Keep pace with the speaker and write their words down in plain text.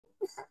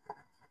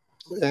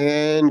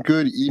And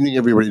good evening,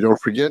 everybody.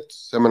 Don't forget,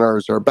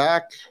 seminars are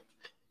back.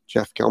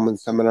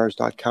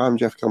 JeffGellmanSeminars.com,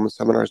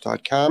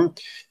 JeffGellmanSeminars.com.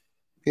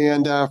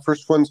 And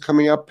first one's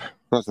coming up.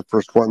 Not the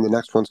first one. The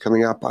next one's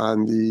coming up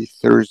on the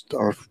Thursday.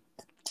 For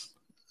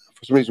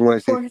some reason, when I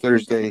say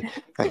Thursday,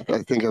 I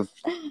think of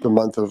the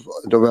month of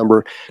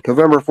November.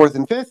 November 4th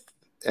and 5th.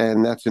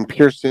 And that's in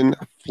Pearson,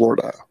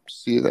 Florida.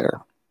 See you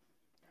there.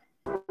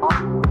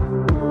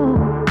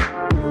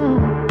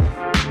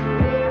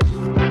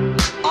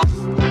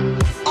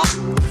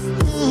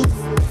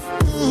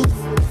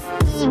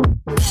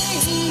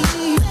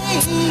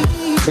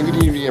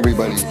 Good evening,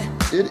 everybody.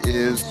 It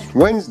is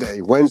Wednesday,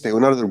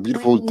 another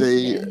beautiful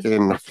day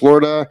in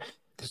Florida.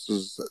 This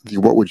is the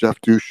What Would Jeff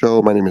Do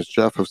show. My name is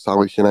Jeff of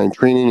Solid Canine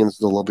Training, and this is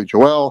the lovely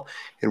Joelle.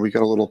 And we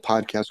got a little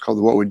podcast called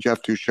the What Would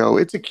Jeff Do show.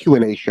 It's a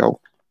Q&A show.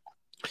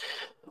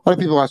 A lot of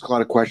people ask a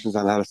lot of questions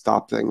on how to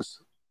stop things.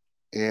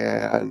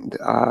 And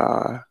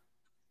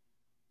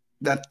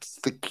that's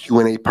the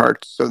Q&A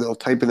part. So they'll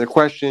type in their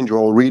question,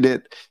 Joelle will read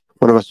it.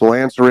 One of us will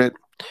answer it.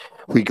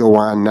 We go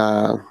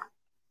on...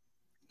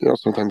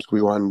 sometimes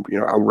we go on,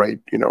 outright,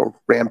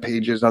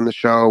 rampages on the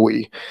show.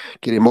 We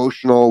get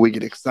emotional, we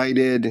get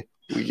excited,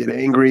 we get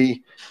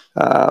angry.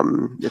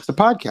 It's a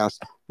podcast.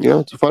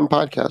 It's a fun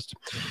podcast.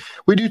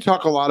 We do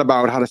talk a lot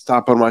about how to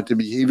stop unwanted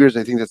behaviors.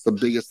 I think that's the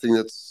biggest thing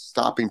that's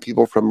stopping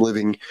people from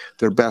living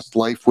their best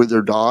life with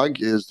their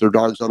dog is their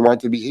dog's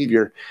unwanted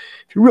behavior.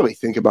 If you really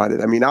think about it,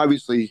 I mean,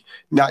 obviously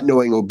not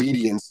knowing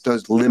obedience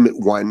does limit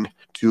one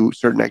to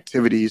certain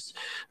activities,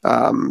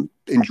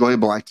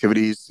 enjoyable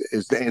activities,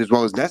 as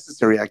well as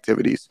necessary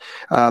activities.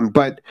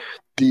 But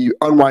the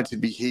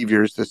unwanted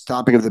behaviors, the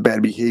stopping of the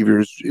bad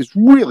behaviors is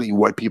really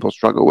what people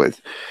struggle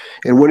with.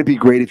 And wouldn't it be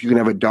great if you can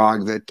have a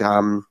dog that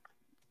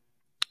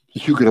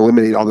you can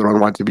eliminate all their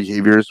unwanted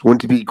behaviors?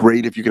 Wouldn't it be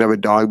great if you can have a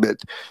dog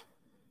that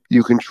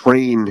you can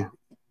train,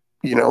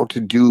 to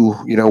do,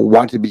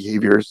 wanted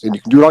behaviors, and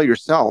you can do it all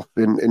yourself.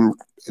 And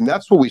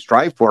that's what we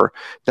strive for,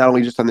 not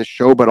only just on this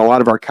show, but a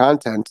lot of our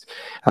content.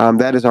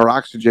 That is our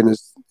oxygen,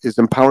 is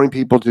empowering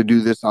people to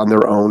do this on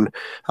their own,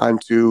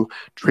 to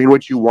train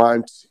what you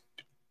want,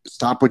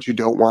 stop what you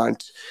don't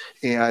want,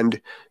 and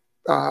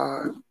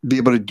be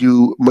able to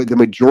do the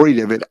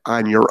majority of it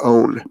on your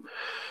own.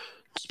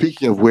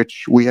 Speaking of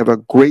which, we have a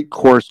great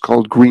course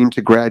called Green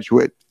to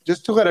Graduate.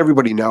 Just to let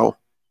everybody know,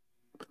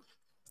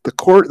 the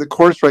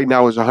course right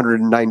now is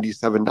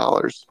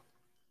 $197.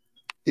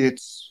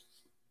 It's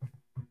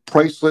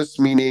priceless,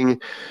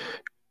 meaning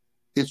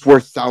it's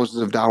worth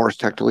thousands of dollars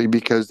technically,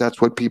 because that's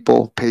what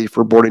people pay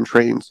for board and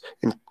trains,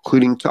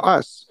 including to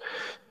us.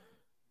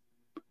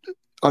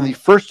 On the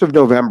 1st of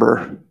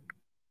November,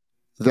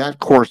 that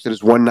course that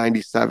is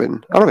 $197. I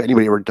don't know if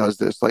anybody ever does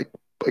this, like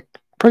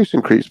price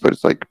increase, but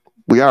it's like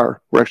we're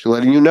actually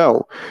letting you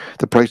know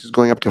the price is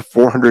going up to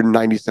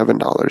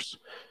 $497,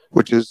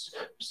 which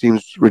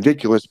seems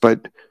ridiculous,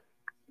 but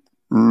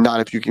not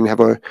if you can have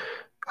a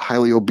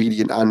highly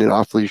obedient on and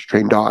off leash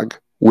trained dog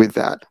with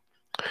that.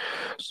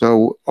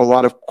 So a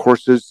lot of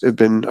courses have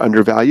been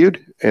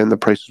undervalued, and the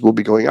prices will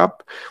be going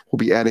up. We'll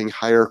be adding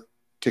higher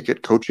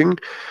ticket coaching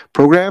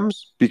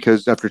programs,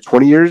 because after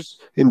 20 years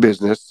in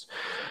business,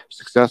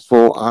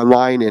 successful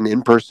online and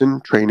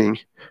in-person training,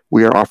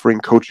 we are offering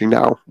coaching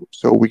now.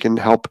 So we can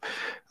help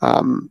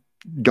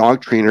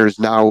dog trainers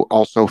now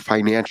also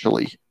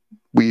financially.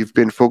 We've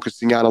been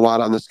focusing on a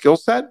lot on the skill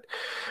set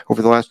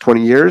over the last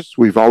 20 years.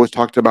 We've always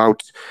talked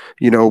about,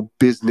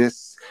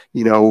 business,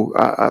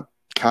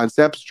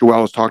 concepts. Joelle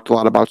has talked a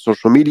lot about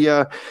social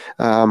media.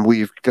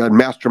 We've done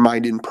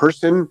mastermind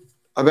in-person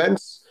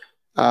events,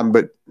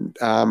 but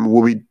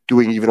we'll be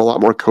doing even a lot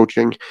more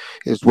coaching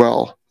as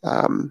well.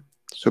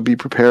 So be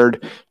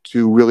prepared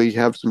to really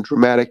have some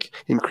dramatic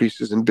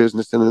increases in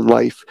business and in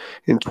life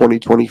in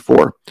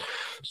 2024.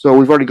 So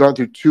we've already gone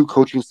through 2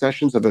 coaching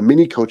sessions of a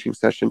mini coaching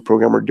session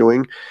program we're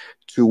doing,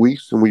 2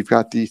 weeks, and we've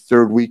got the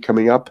 3rd week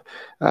coming up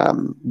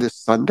this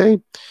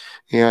Sunday.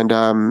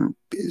 And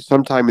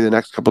sometime in the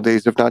next couple of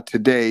days, if not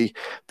today,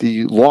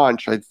 the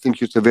launch, I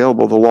think it's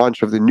available, the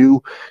launch of the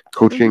new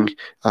coaching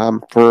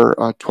for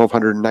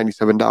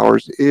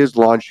 $1,297 is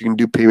launching. You can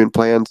do payment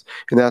plans,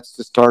 and that's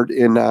to start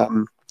in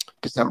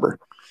December.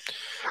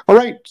 All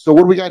right, so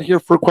what do we got here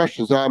for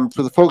questions?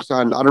 For the folks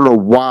on, I don't know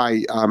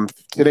why,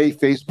 today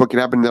Facebook, it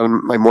happened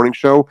on my morning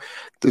show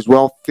as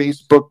well,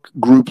 Facebook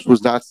groups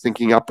was not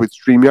syncing up with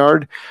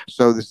StreamYard,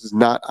 so this is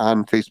not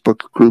on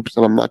Facebook groups,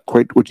 and I'm not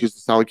quite, which is the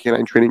Solid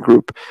Canine Training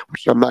Group,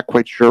 which I'm not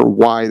quite sure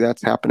why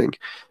that's happening,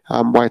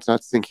 why it's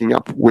not syncing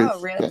up with. Oh,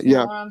 really?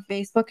 Yeah. Someone on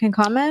Facebook can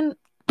comment?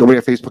 Nobody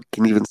on Facebook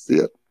can even see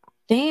it.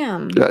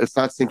 Damn. Yeah, it's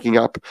not syncing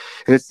up.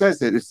 And it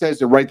says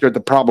it right there at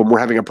the problem, we're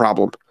having a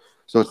problem.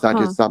 So it's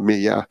not me,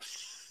 yeah.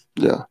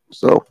 Yeah.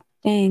 So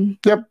dang.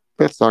 Yep,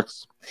 that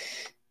sucks.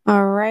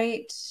 All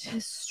right.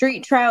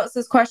 Street Trout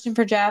says, question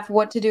for Jeff: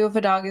 what to do if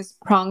a dog is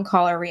prong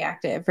collar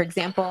reactive? For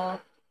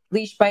example,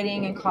 leash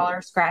biting and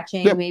collar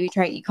scratching. Yep. Maybe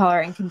try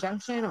e-collar in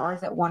conjunction, or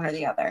is it one or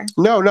the other?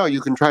 No,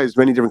 you can try as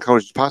many different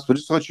collars as possible.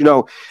 Just to let you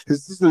know,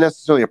 this isn't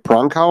necessarily a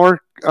prong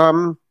collar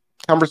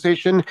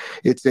conversation.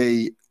 It's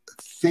a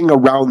thing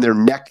around their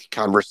neck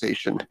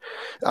conversation.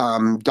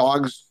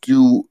 Dogs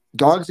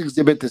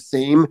exhibit the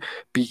same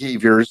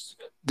behaviors.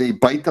 They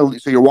bite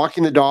so you're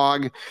walking the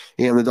dog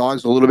and the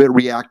dog's a little bit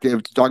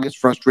reactive. The dog gets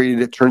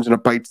frustrated. It turns and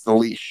it bites the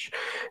leash.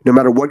 No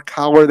matter what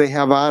collar they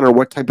have on or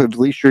what type of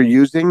leash you're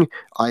using,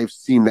 I've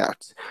seen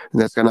that.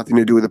 And that's got nothing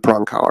to do with the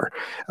prong collar.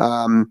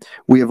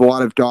 We have a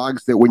lot of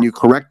dogs that when you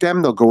correct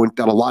them, they'll go into,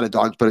 not a lot of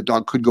dogs, but a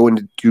dog could go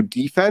into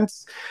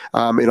defense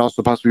and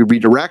also possibly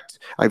redirect.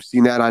 I've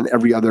seen that on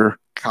every other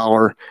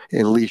collar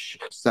and leash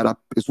setup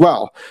as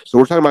well. So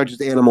we're talking about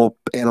just animal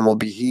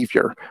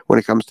behavior when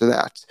it comes to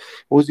that.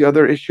 What was the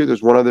other issue?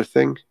 There's one other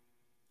thing.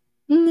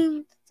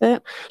 That's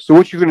it. So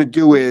what you're going to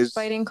do is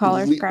Biting,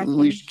 collar scratching.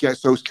 Leash, yeah,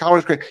 so it's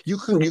collar scratching. You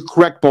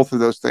correct both of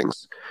those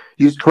things.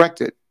 You just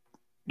correct it.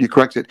 You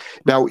correct it.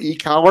 Now,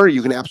 e-collar,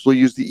 you can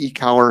absolutely use the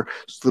e-collar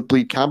slip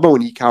lead combo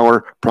and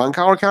e-collar prong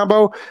collar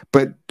combo.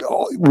 But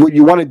what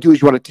you want to do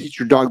is you want to teach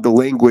your dog the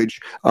language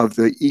of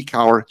the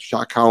e-collar,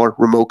 shock collar,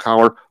 remote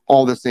collar,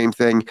 all the same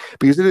thing,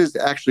 because it is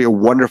actually a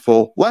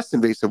wonderful, less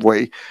invasive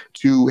way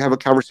to have a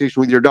conversation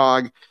with your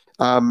dog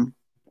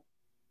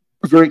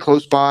very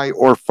close by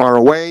or far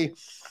away.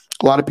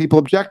 A lot of people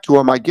object to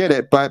them. I get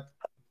it. But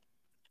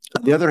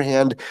on the other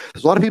hand,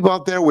 there's a lot of people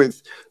out there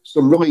with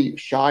some really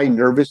shy,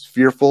 nervous,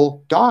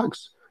 fearful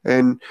dogs.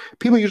 And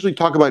people usually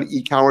talk about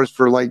e-collars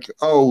for like,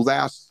 oh,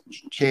 last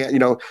chance,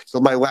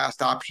 so my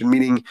last option,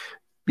 meaning,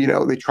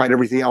 they tried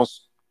everything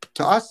else.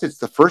 To us, it's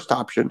the first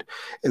option.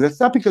 And that's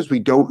not because we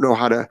don't know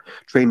how to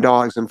train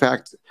dogs. In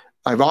fact,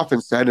 I've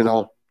often said, and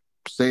I'll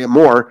say it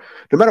more,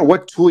 no matter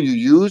what tool you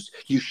use,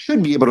 you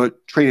should be able to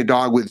train a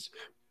dog with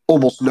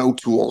almost no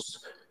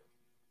tools.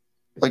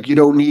 Like you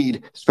don't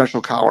need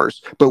special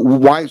collars. But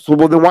why? So,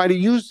 well, then why do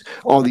you use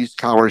all these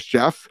collars,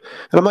 Jeff?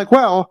 And I'm like,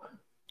 well,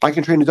 I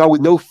can train a dog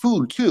with no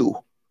food too.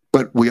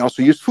 But we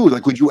also use food.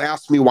 Like, would you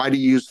ask me, why do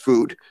you use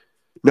food?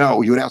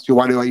 No, you would ask me,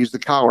 why do I use the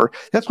collar?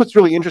 That's what's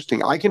really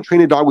interesting. I can train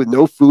a dog with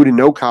no food and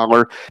no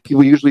collar.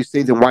 People usually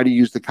say, then why do you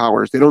use the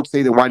collars? They don't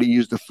say, then why do you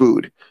use the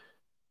food?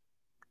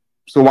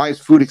 So why is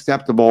food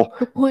acceptable?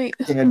 Good point.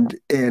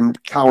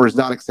 And collar is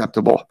not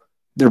acceptable?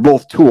 They're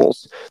both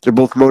tools. They're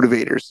both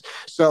motivators.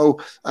 So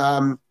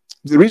the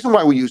reason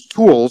why we use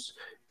tools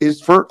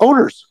is for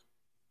owners,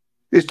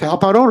 is to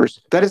help out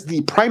owners. That is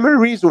the primary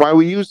reason why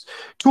we use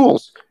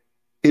tools,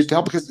 is to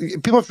help, because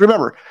people have to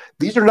remember,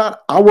 these are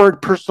not our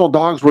personal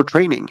dogs we're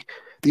training.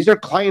 These are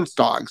clients'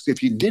 dogs.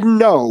 If you didn't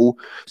know,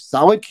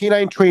 Solid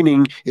Canine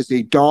Training is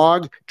a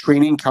dog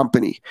training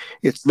company.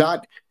 It's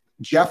not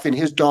Jeff and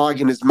his dog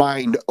in his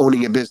mind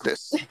owning a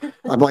business.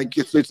 I'm like,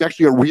 it's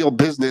actually a real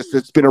business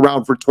that's been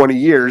around for 20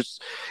 years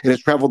and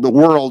has traveled the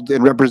world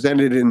and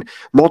represented in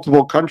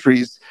multiple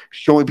countries,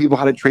 showing people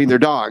how to train their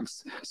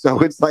dogs. So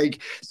it's like,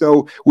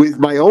 so with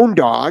my own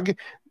dog,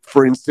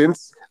 for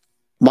instance,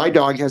 my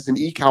dog has an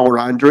e-collar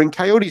on during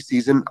coyote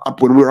season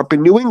when we're up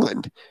in New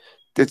England.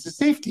 That's a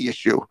safety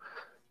issue.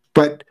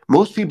 But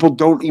most people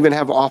don't even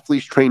have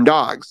off-leash trained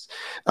dogs.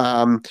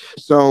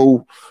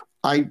 So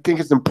I think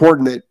it's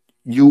important that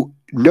you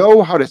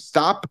know how to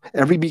stop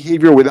every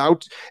behavior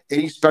without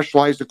any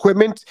specialized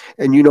equipment,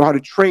 and you know how to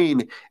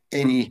train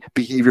any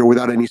behavior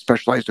without any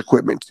specialized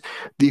equipment.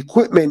 The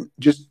equipment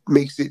just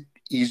makes it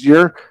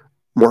easier,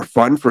 more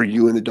fun for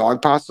you and the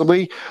dog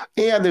possibly.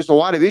 And there's a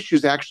lot of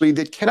issues actually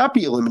that cannot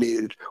be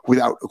eliminated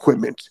without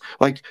equipment.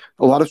 Like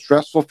a lot of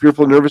stressful,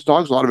 fearful, nervous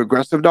dogs, a lot of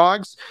aggressive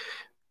dogs.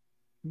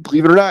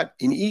 Believe it or not,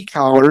 an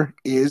e-collar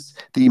is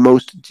the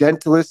most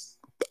gentlest,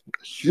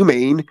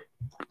 humane,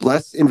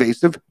 less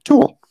invasive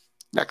tool.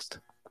 Next.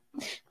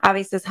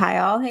 Avi says hi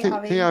all. Hey,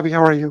 Avi. Hey, Avi,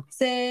 how are you?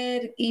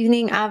 Sid,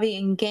 evening, Avi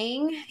and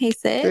gang. Hey,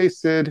 Sid. Hey,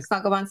 Sid.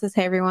 Snugglebun says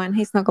hey, everyone.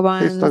 Hey, Snugglebun.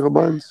 Hey,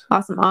 Snugglebun's.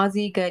 Awesome,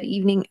 Aussie. Good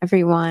evening,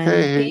 everyone.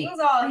 Hey.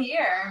 Gang's all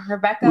here.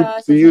 Rebecca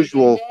It's the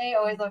usual. Hey,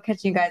 always love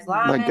catching you guys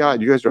live. My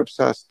God, you guys are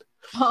obsessed.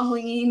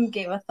 Pauline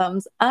gave a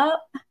thumbs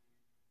up.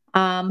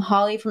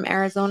 Holly from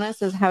Arizona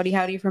says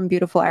howdy from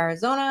beautiful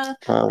Arizona.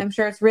 Wow. I'm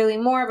sure it's really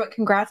more, but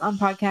congrats on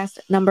podcast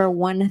number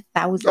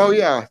 1000. Oh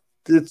yeah,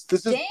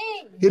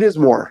 it is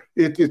more.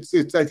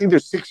 It's I think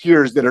there's 6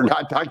 years that are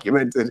not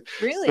documented.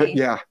 Really?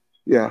 Yeah.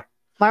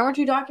 Why weren't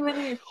you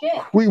documenting your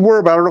shit? We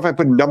were, but I don't know if I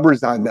put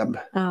numbers on them.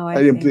 Oh, I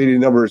didn't put any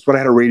numbers. When I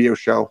had a radio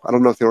show, I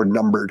don't know if they were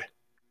numbered.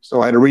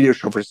 So I had a radio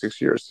show for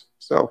 6 years.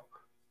 So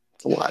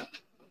it's a lot.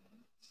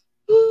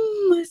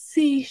 Let's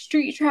see.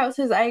 Street Trout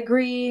says, I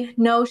agree.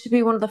 No should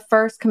be one of the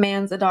first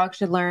commands a dog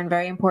should learn.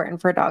 Very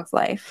important for a dog's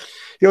life.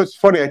 It's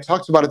funny. I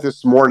talked about it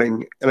this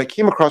morning, and I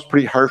came across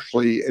pretty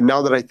harshly. And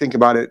now that I think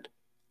about it,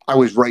 I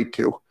was right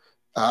to.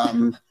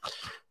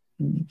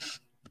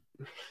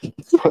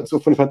 What's so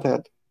funny about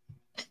that?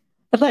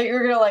 I thought you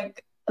were going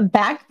to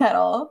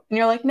backpedal. And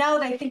you're like, now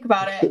that I think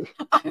about it,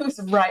 I was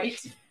right.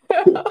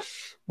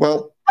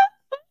 Well,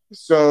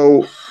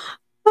 so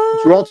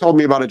Joelle told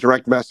me about a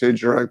direct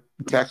message or a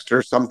text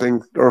or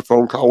something or a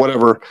phone call,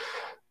 whatever.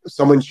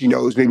 Someone she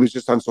knows, maybe it's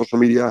just on social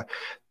media.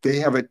 They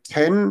have a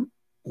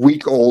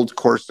 10-week-old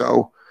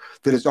Corso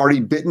that has already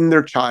bitten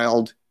their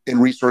child in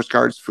Resource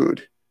Guard's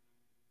food.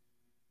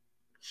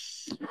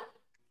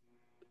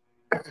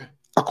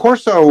 A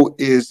Corso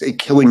is a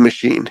killing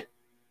machine.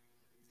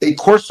 A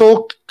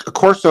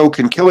Corso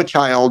can kill a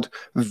child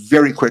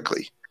very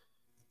quickly.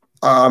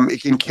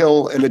 It can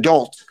kill an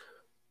adult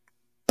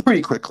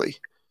pretty quickly.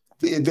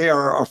 They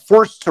are a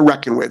force to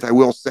reckon with, I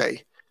will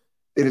say.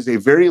 It is a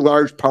very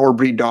large power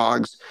breed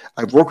dogs.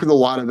 I've worked with a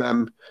lot of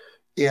them,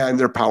 and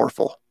they're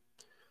powerful.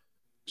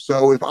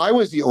 So if I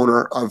was the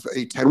owner of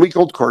a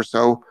 10-week-old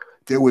Corso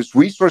that was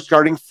resource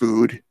guarding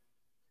food,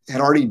 had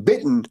already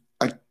bitten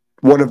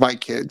one of my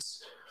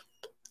kids,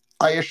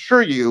 I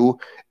assure you,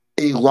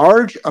 a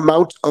large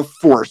amount of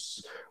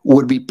force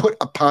would be put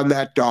upon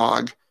that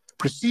dog,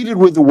 preceded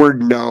with the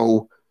word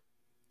no,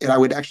 and I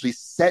would actually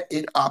set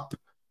it up.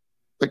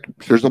 Like,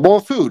 here's a bowl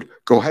of food.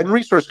 Go ahead and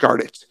resource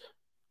guard it.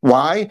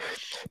 Why?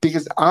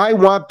 Because I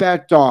want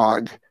that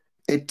dog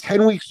at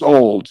 10 weeks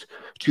old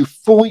to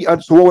fully.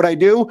 So what would I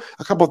do?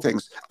 A couple of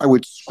things. I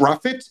would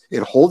scruff it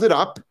and hold it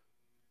up.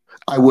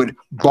 I would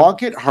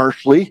bonk it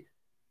harshly.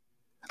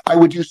 I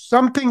would do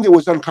something that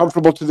was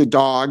uncomfortable to the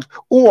dog,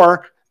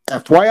 or,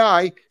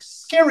 FYI,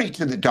 scary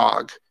to the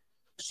dog.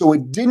 So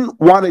it didn't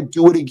want to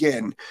do it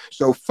again.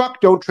 So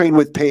fuck don't train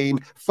with pain.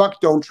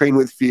 Fuck don't train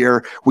with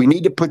fear. We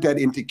need to put that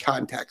into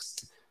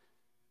context.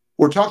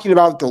 We're talking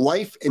about the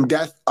life and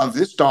death of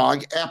this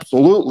dog,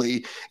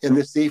 absolutely, and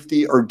the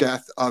safety or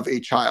death of a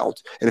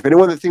child. And if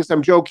anyone that thinks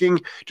I'm joking,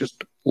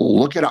 just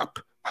look it up.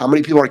 How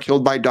many people are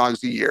killed by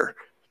dogs a year?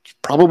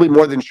 Probably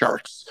more than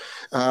sharks.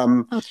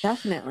 Oh,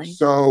 definitely.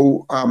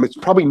 So it's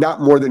probably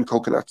not more than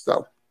coconuts,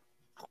 though.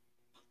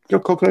 You know,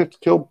 coconuts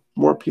kill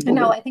more people.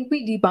 No, I think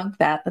we debunked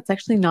that. That's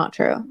actually not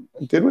true.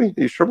 Did we? Are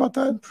you sure about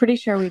that? I'm pretty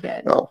sure we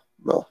did. Oh,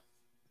 well,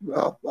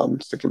 I'm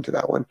sticking to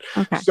that one.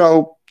 Okay.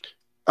 So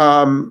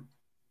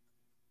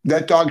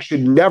that dog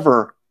should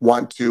never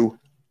want to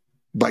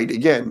bite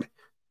again.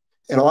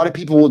 And a lot of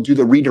people will do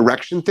the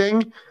redirection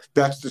thing.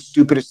 That's the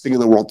stupidest thing in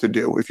the world to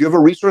do. If you have a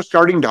resource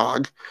guarding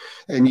dog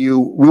and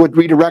what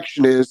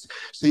redirection is,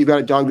 so you've got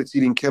a dog that's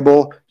eating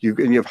kibble,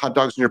 and you have hot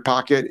dogs in your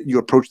pocket, you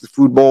approach the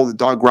food bowl, the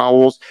dog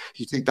growls,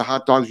 you take the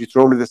hot dogs, you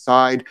throw them to the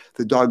side,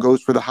 the dog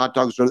goes for the hot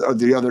dogs or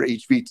the other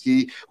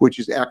HVT, which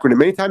is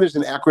acronym. Anytime there's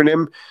an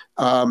acronym,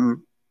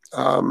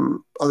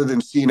 other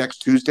than see you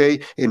next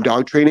Tuesday in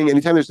dog training,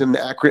 anytime there's an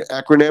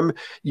acronym,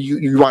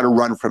 you want to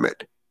run from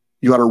it.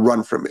 You want to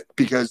run from it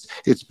because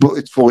it's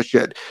full of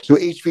shit. So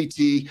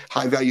HVT,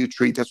 high value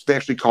treat, that's what they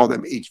actually call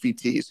them,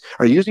 HVTs.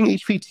 Are you using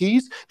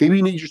HVTs? Maybe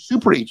you need your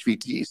super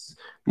HVTs,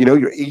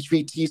 your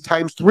HVTs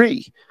times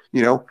 3,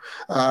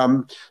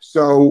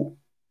 So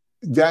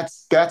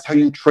that's how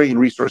you train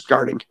resource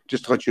guarding,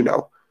 just to let you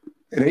know.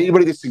 And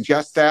anybody that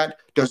suggests that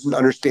doesn't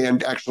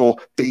understand actual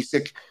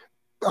basic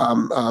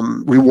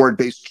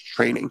reward-based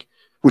training,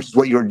 which is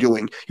what you're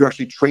doing. You're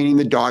actually training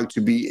the dog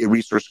to be a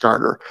resource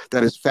guarder.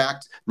 That is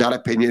fact, not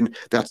opinion.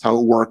 That's how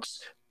it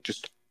works.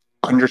 Just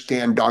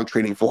understand dog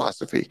training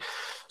philosophy.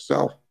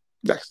 So,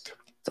 next.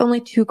 It's only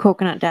 2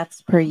 coconut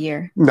deaths per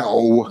year.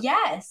 No.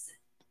 Yes.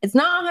 It's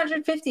not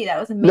 150. That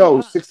was a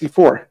No,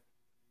 64.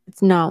 It's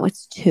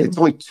 2. It's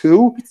only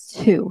 2? It's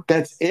 2.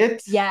 That's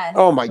it? Yes.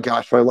 Oh my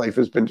gosh, my life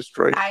has been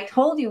destroyed. I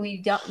told you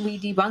we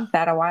debunked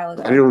that a while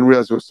ago. I didn't even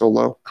realize it was so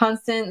low.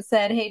 Constant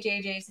said, "Hey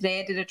JJ,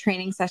 today I did a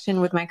training session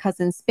with my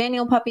cousin's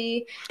spaniel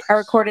puppy. I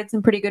recorded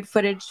some pretty good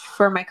footage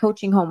for my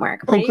coaching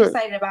homework. Pretty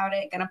excited about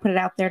it. Gonna put it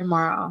out there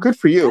tomorrow." Good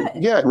for you.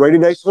 Good. Yeah, write a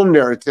nice little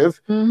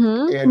narrative.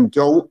 Mm-hmm. And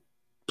don't,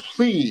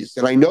 please,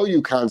 and I know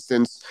you,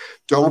 Constance,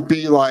 don't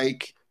be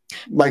like,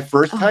 my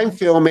first time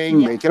filming,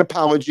 make an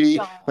apology.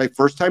 My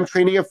first time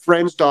training a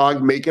friend's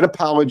dog, make an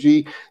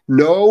apology.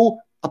 No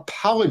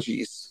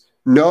apologies.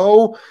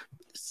 No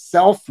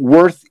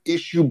self-worth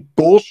issue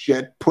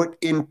bullshit put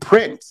in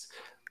print.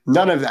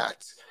 None of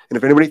that. And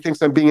if anybody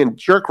thinks I'm being a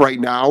jerk right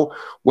now,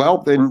 well,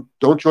 then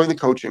don't join the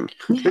coaching.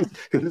 This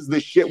is the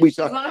shit we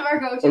saw. She's one of our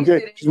coaching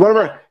students. She's one of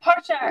our.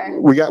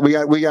 We got.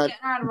 Getting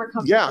out of her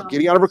comfort zone.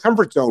 Getting out of her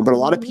comfort zone. But a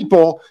lot of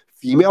people,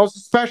 females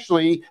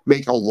especially,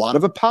 make a lot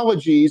of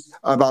apologies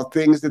about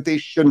things that they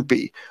shouldn't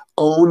be.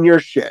 Own your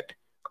shit.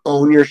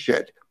 Own your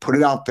shit. Put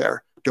it out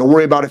there. Don't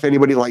worry about if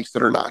anybody likes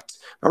it or not.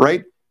 All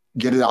right?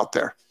 Get it out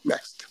there.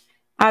 Next.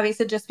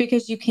 Obviously, just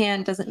because you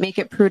can doesn't make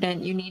it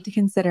prudent. You need to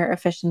consider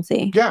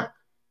efficiency. Yeah,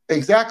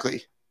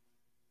 exactly.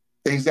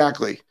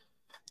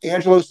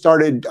 Angelo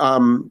started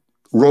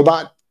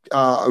robot.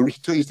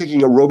 He's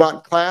taking a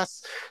robot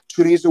class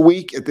 2 days a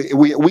week.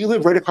 We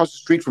live right across the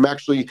street from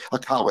actually a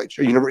college.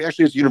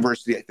 Actually, it's a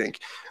university, I think.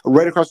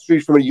 Right across the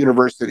street from a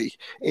university.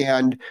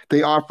 And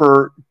they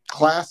offer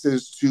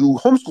classes to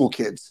homeschool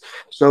kids.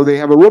 So they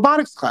have a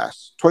robotics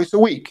class twice a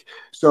week.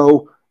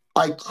 So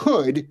I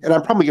could, and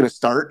I'm probably going to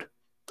start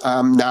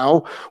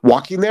now,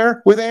 walking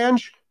there with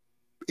Ange.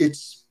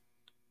 It's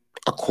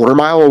a quarter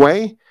mile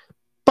away.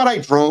 But I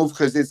drove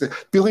because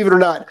believe it or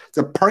not,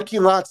 the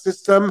parking lot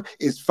system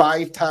is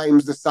 5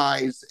 times the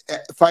size,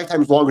 5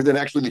 times longer than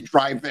actually the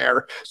drive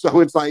there.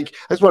 So it's like,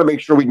 I just want to make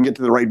sure we can get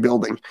to the right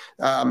building.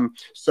 And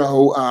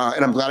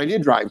I'm glad I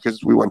did drive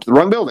because we went to the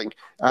wrong building.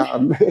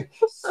 But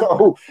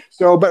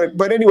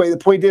anyway, the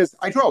point is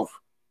I drove.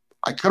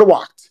 I could have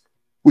walked.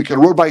 We could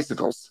have rode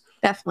bicycles.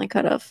 Definitely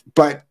could have.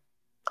 But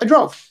I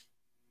drove.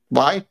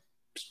 Why?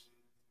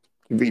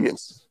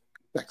 Convenience.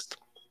 Next.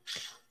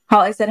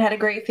 Holly said, had a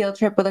great field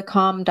trip with a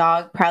calm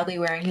dog, proudly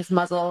wearing his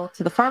muzzle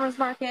to the farmer's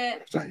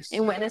market, Nice.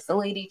 and witnessed a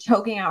lady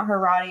choking out her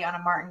Rottie on a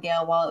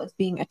martingale while it was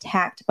being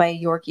attacked by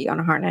a Yorkie on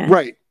a harness.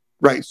 Right.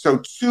 Right.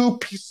 So 2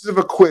 pieces of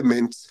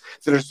equipment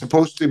that are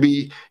supposed to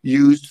be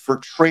used for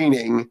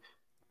training,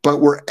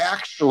 but were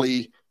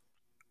actually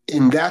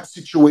in that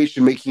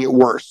situation making it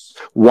worse.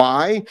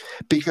 Why?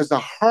 Because the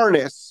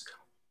harness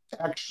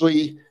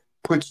actually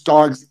puts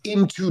dogs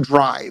into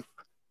drive.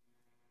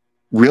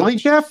 Really,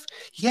 Jeff?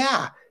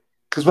 Yeah.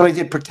 Because when I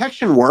did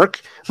protection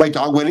work, my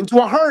dog went into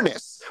a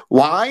harness.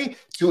 Why?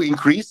 To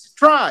increase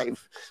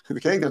drive.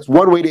 Okay, that's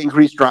one way to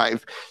increase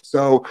drive.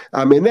 So,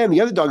 and then the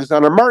other dog is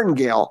on a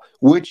martingale,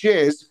 which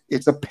is,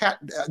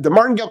 the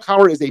martingale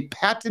collar is a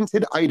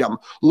patented item.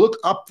 Look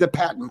up the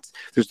patent.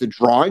 There's the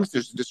drawings,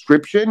 there's the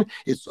description.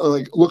 It's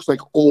looks like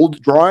old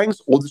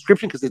drawings, old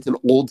description, because it's an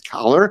old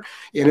collar.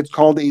 And it's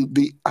called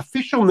the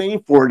official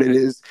name for it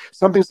is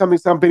something,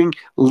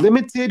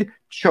 limited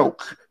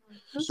choke.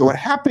 So what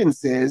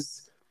happens is,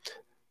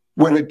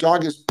 when a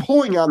dog is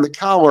pulling on the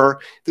collar,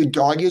 the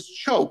dog is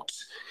choked.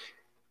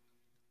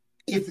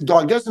 If the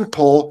dog doesn't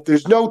pull,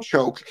 there's no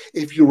choke.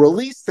 If you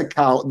release the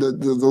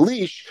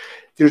leash,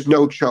 there's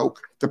no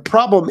choke. The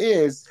problem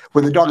is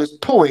when the dog is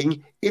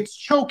pulling, it's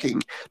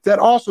choking. That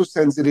also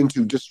sends it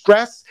into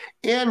distress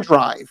and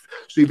drive.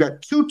 So you've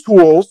got 2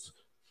 tools,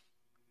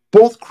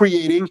 both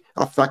creating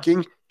a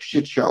fucking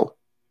shit show.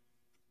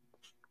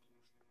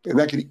 And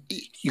that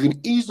you can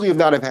easily have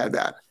not have had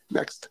that.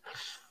 Next.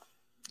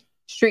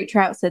 Street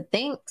Trout said,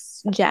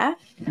 thanks, Jeff.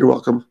 You're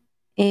welcome.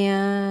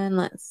 And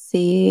let's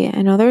see.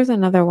 I know there's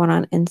another one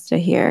on Insta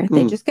here.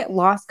 They just get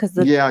lost because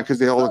they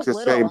all look the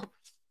same.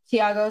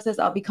 Tiago says,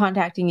 I'll be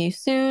contacting you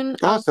soon.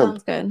 Awesome.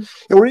 Sounds good.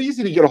 And we're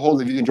easy to get a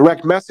hold of. You can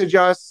direct message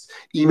us,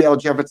 email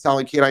Jeff at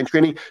Solid Canine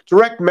Training.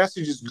 Direct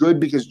message is good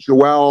because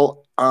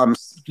Joelle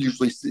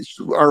usually sees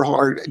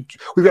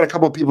we've got a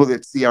couple of people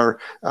that see our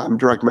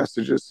direct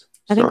messages.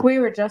 I think we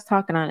were just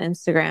talking on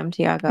Instagram,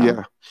 Tiago.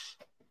 Yeah.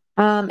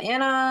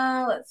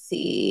 Anna, let's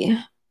see.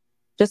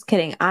 Just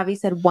kidding. Avi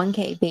said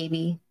 1K,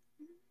 baby.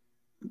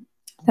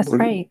 That's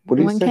right. What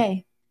did 1K.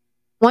 Say?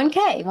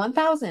 1K,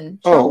 1,000.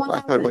 Oh, 1,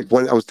 I thought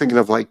I was thinking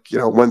of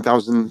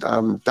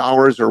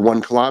 $1,000 or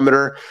 1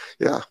 kilometer.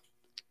 Yeah.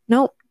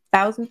 Nope.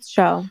 Thousands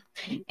show.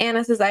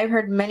 Anna says, I've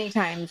heard many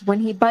times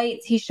when he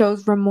bites, he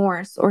shows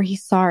remorse or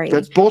he's sorry.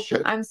 That's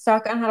bullshit. I'm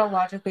stuck on how to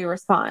logically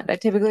respond. I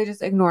typically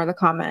just ignore the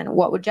comment.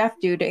 What would Jeff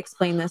do to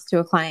explain this to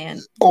a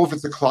client? Oh, if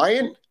it's a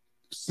client,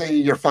 say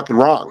you're fucking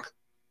wrong.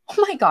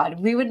 Oh my God,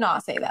 we would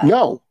not say that.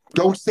 No,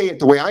 don't say it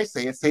the way I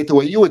say it the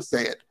way you would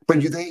say it.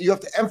 But you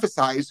have to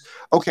emphasize,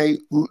 okay,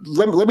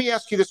 let me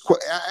ask you this.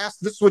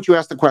 This is what you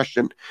asked the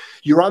question.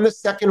 You're on the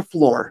 2nd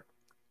floor.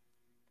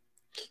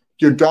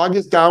 Your dog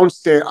is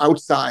downstairs,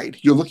 outside.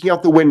 You're looking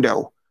out the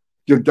window.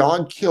 Your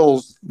dog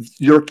kills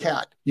your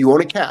cat. You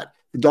own a cat.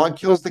 The dog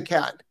kills the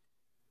cat.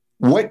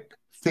 What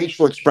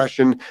facial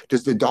expression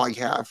does the dog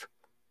have?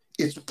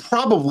 It's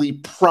probably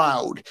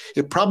proud.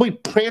 It probably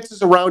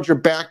prances around your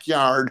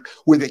backyard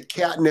with a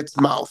cat in its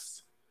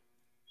mouth.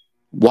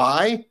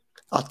 Why?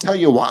 I'll tell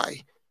you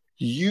why.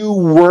 You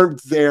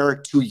weren't there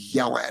to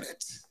yell at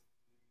it.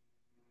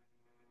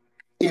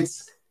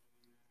 It's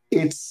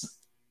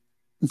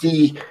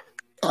the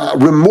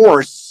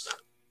remorse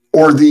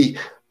or the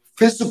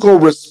physical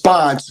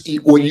response,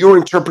 what you're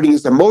interpreting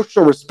as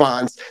emotional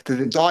response that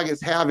the dog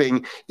is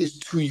having is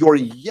to your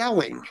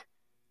yelling,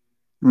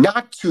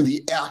 not to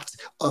the act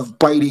of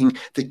biting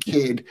the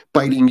kid,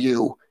 biting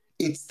you.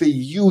 It's the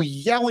you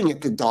yelling at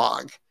the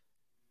dog.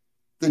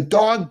 The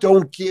dog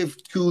don't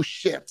give 2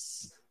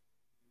 shits.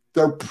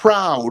 They're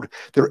proud.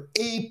 They're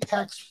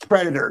apex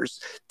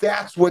predators.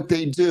 That's what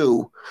they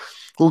do.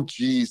 Oh,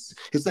 geez.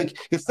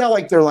 It's not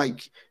like they're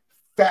like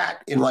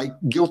fat and like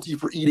guilty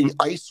for eating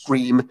ice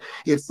cream.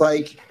 It's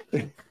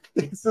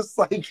just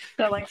like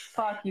they're like,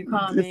 fuck you,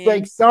 call me. It's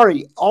like,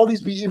 sorry, all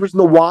these behaviors in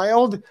the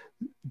wild,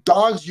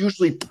 dogs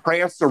usually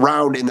prance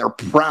around and they're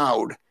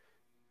proud.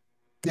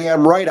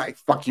 Damn right, I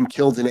fucking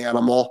killed an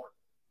animal.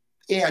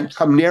 And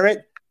come near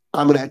it,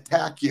 I'm going to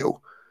attack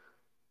you.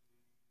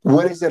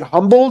 When is it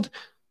humbled?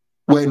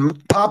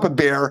 When Papa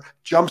Bear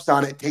jumps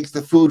on it, takes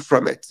the food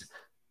from it.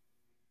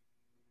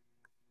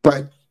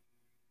 But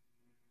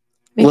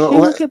make sure you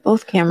look at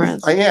both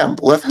cameras. I am.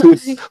 Left to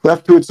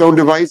its own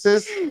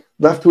devices.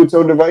 Left to its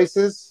own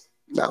devices.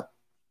 No.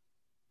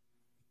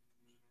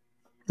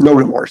 No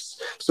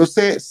remorse. So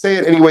say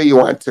it any way you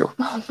want to.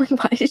 Oh my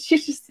God, did you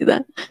just do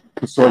that?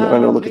 So I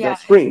don't look at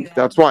that screen.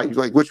 That's why.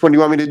 Like, which one do you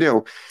want me to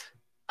do?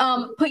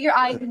 Put your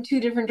eyes in 2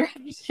 different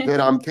directions.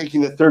 Then I'm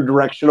taking the 3rd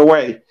direction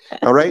away.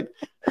 All right?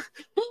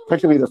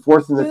 Actually, the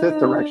 4th and the 5th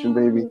direction,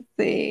 baby. Let's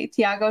see.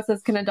 Tiago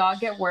says, can a dog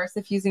get worse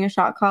if using a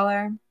shock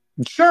collar?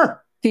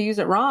 Sure. If you use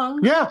it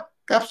wrong. Yeah,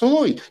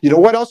 absolutely. You know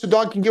what else a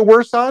dog can get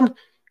worse on?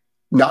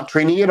 Not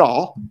training at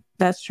all.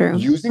 That's true.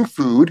 Using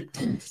food,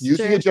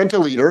 using a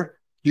gentle leader,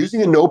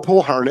 using a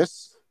no-pull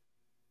harness.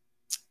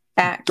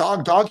 Facts.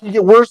 Dog can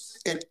get worse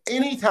at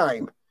any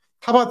time.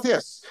 How about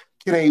this?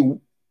 Can a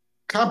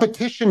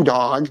competition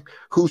dog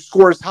who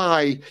scores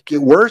high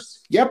get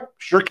worse? Yep,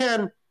 sure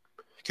can.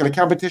 Can a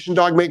competition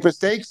dog make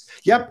mistakes?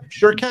 Yep,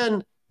 sure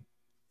can.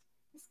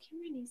 This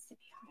camera needs to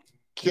be higher.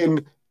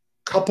 Can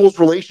couples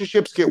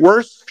relationships get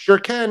worse? Sure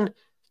can.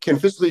 Can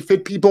physically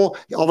fit people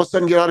all of a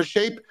sudden get out of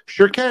shape?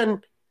 Sure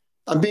can.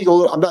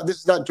 This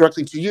is not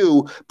directly to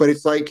you, but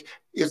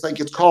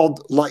it's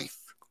called life.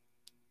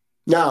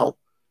 Now,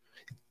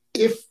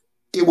 if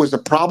it was a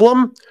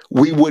problem,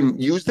 we wouldn't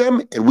use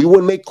them and we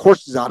wouldn't make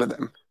courses out of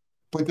them.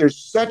 But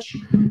it's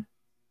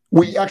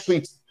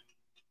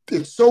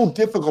so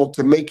difficult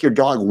to make your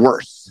dog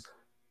worse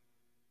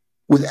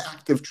with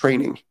active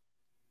training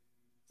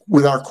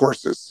with our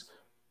courses.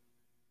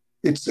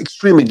 It's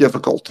extremely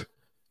difficult.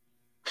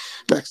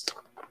 Next.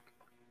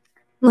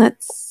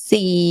 Let's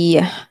see.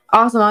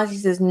 Awesome Ozzy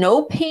says,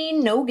 no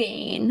pain, no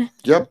gain.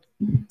 Yep.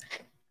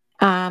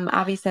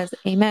 Avi says,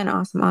 amen.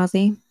 Awesome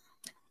Ozzy.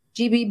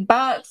 GB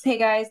Bucks, hey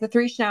guys, the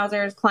 3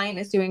 schnauzers client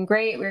is doing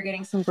great. We're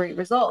getting some great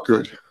results.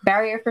 Good.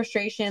 Barrier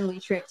frustration,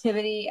 leash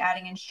reactivity,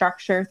 adding in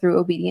structure through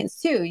obedience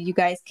too. You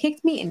guys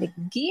kicked me into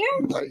gear.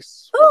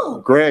 Nice.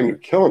 Ooh. Graham, you're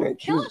killing it.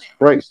 Killing Jesus it.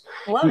 Christ.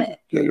 Love it.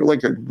 Yeah, you're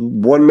like a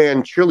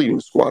one-man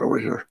cheerleading squad over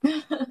here.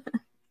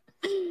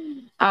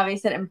 Avi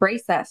said,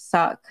 embrace that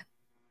suck.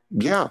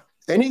 Yeah.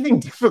 Anything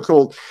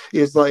difficult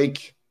is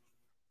like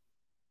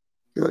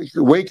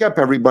wake up,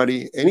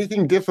 everybody.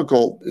 Anything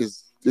difficult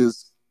is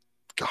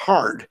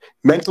hard,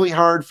 mentally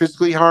hard,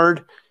 physically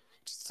hard.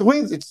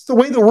 It's the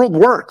way the world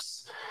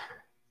works.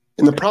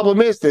 And the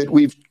problem is that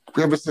we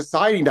have a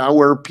society now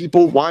where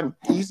people want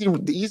the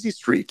easy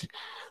street.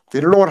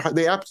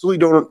 They absolutely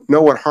don't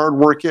know what hard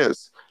work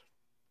is.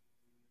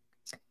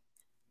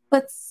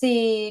 Let's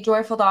see.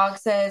 Joyful Dog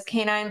says,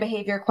 canine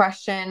behavior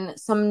question.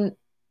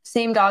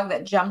 Same dog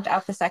that jumped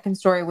out the 2nd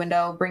story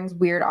window, brings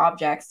weird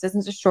objects,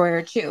 doesn't destroy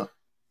or chew.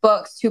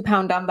 Books,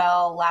 2-pound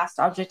dumbbell, last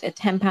object, a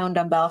 10-pound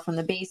dumbbell from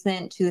the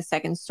basement to the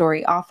 2nd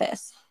story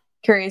office.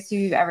 Curious if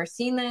you've ever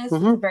seen this.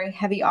 Mm-hmm. It's a very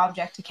heavy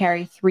object to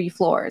carry 3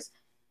 floors.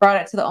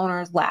 Brought it to the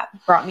owner's lap.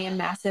 Brought me a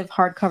massive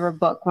hardcover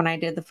book when I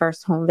did the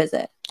first home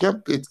visit.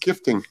 Yep, it's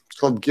gifting. It's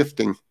called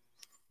gifting.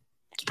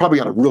 It's probably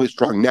got a really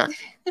strong neck.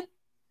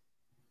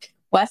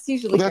 Wes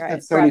usually that's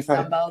grabs 75.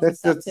 dumbbells.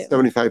 That's a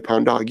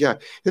 75-pound dog. Yeah,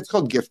 it's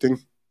called gifting.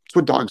 It's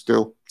what dogs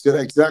do.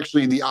 It's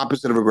actually the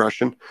opposite of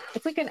aggression.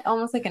 It's like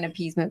almost like an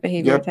appeasement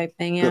behavior type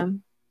thing. Yeah. Yep.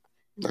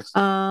 Next.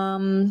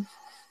 Whoa,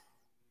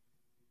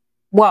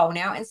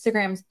 now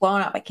Instagram's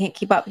blowing up. I can't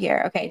keep up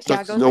here. Okay.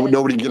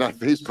 Nobody can get on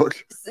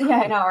Facebook. Yeah,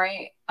 I know,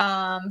 right?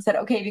 Said,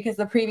 okay, because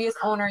the previous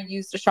owner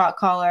used a shock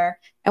collar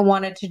and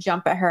wanted to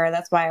jump at her.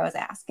 That's why I was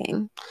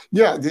asking.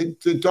 Yeah,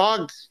 the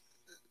dog,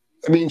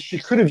 I mean, she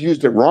could have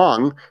used it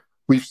wrong.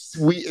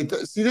 See,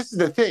 this is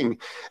the thing.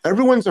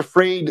 Everyone's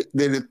afraid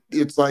that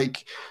it's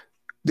like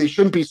they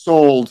shouldn't be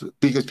sold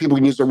because people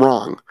can use it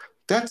wrong.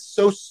 That's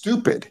so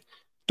stupid.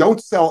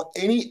 Don't sell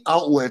any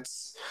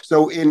outlets.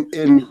 So in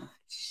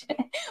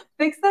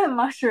Fix that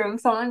mushroom.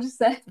 Someone just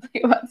said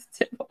about the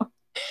tipple.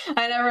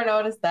 I never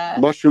noticed that.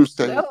 Mushroom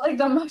stay. Like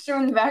the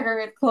mushroom in the background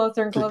gets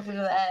closer and closer to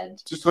the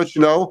edge. Just to let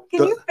you know.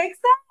 Can you fix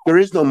that? There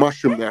is no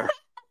mushroom there.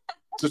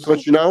 Just to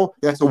let you know,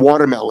 that's a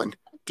watermelon.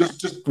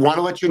 Just want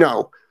to let you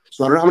know.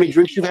 So I don't know how many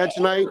drinks you've had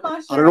tonight.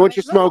 I don't know what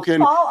you're smoking.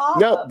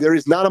 No, there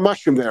is not a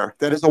mushroom there.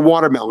 That is a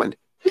watermelon.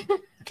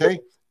 Okay.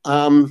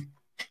 I'll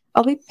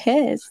be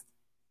pissed.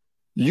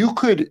 You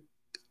could,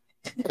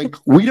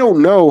 we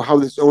don't know how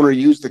this owner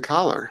used the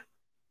collar.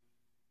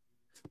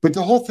 But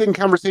the whole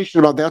conversation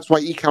about that's why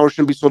e-collars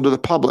shouldn't be sold to the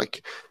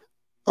public.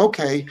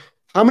 Okay.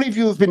 How many of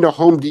you have been to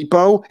Home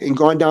Depot and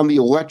gone down the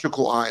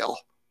electrical aisle?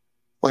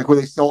 Like where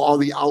they sell all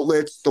the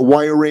outlets, the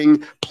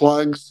wiring,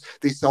 plugs,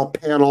 they sell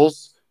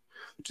panels.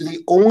 Do they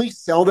only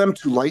sell them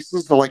to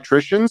licensed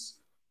electricians?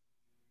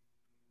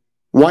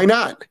 Why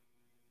not?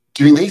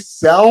 Do they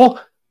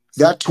sell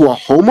that to a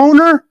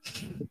homeowner?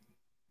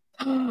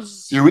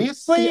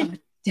 Seriously? The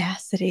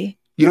audacity.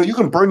 You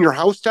can burn your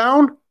house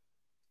down?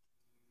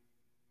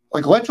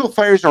 Like electrical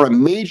fires are a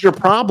major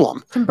problem.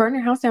 You can burn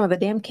your house down with a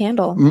damn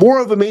candle.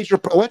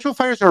 Electrical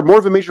fires are more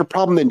of a major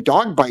problem than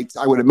dog bites,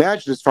 I would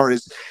imagine, as far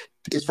as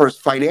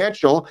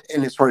financial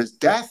and as far as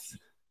death.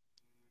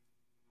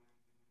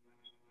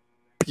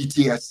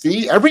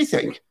 PTSD,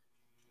 everything.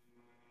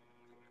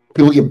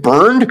 People get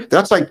burned.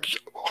 That's like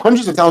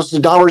hundreds of thousands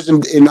of dollars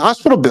in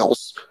hospital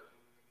bills.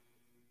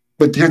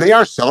 But here they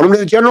are selling them to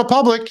the general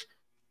public.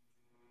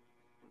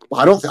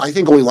 I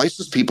think only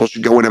licensed people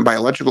should go in and buy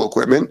electrical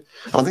equipment.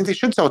 I don't think they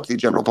should sell it to the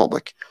general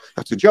public.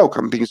 That's a joke.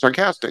 I'm being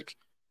sarcastic.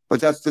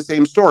 But that's the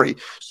same story.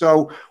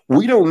 So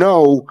we don't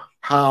know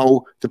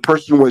how the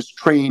person was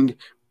trained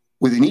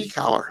with an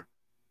e-collar.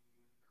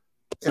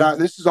 And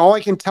this is all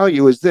I can tell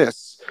you is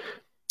this.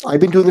 I've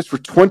been doing this for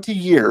 20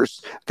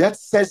 years. That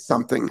says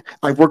something.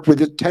 I've worked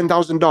with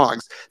 10,000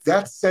 dogs.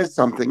 That says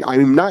something.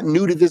 I'm not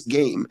new to this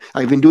game.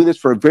 I've been doing this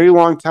for a very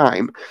long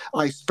time.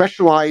 I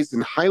specialize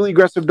in highly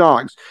aggressive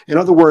dogs. In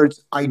other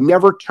words, I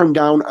never turn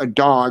down a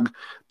dog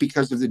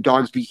because of the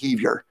dog's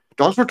behavior.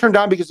 Dogs were turned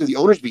down because of the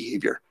owner's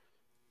behavior,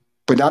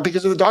 but not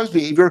because of the dog's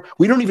behavior.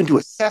 We don't even do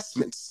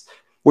assessments.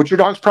 What's your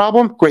dog's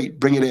problem? Great,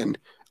 bring it in.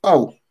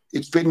 Oh,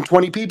 it's bitten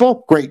 20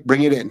 people? Great,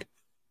 bring it in.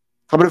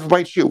 How about if it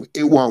bites you?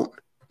 It won't.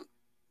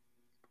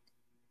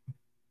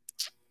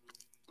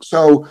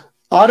 So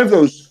out of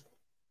those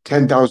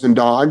 10,000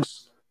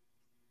 dogs,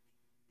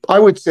 I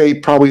would say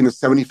probably in the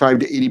 75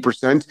 to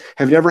 80%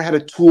 have never had a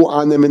tool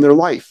on them in their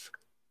life.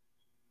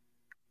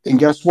 And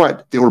guess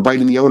what? They were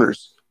biting the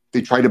owners.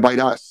 They tried to bite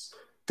us.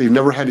 They've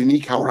never had an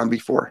e-collar on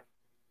before.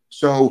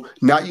 So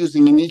not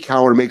using an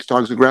e-collar makes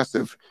dogs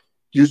aggressive.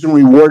 Using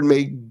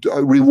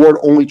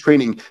reward-only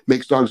training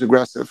makes dogs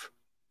aggressive.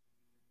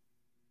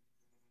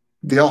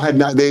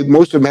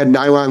 Most of them had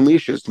nylon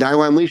leashes.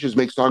 Nylon leashes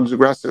makes dogs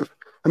aggressive.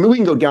 I mean, we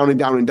can go down and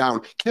down and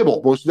down.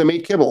 Kibble. Most of them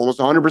ate kibble, almost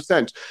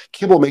 100%.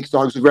 Kibble makes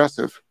dogs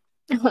aggressive.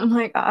 Oh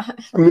my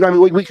God. I mean,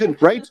 we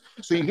could, right?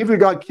 So you give your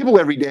dog kibble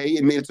every day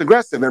and it's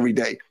aggressive every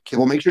day.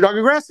 Kibble makes your dog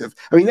aggressive.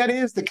 I mean, that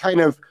is the kind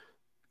of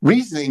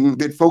reasoning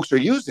that folks are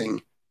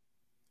using,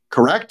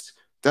 correct?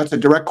 That's a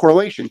direct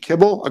correlation.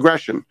 Kibble,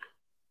 aggression.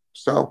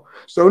 So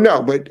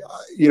no, but,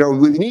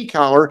 with an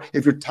e-collar,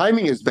 if your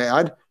timing is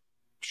bad,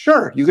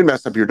 sure, you can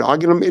mess up your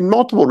dog in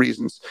multiple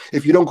reasons.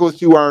 If you don't go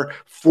through our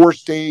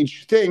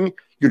 4-stage thing,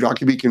 your dog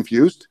can be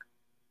confused.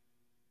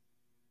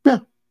 Yeah,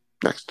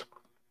 next.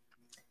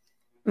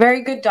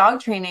 Very good dog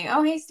training.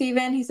 Oh, hey,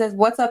 Steven. He says,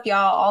 what's up,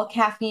 y'all? All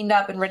caffeined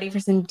up and ready for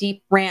some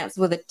deep rants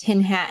with a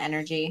tin hat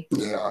energy.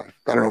 Yeah,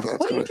 I don't know if that's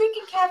What are you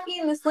drinking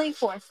caffeine this late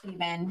for,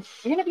 Steven?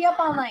 You're going to be up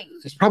all night.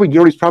 He's probably,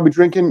 what he's probably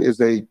drinking is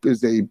a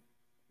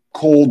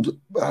cold,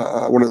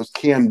 one of those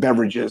canned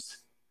beverages.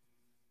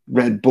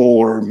 Red Bull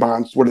or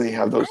Monster. What do they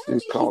have those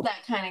things called? He's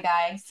that kind of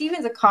guy.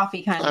 Steven's a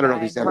coffee kind of guy. I don't know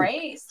if he's having,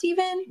 right,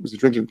 Steven? He's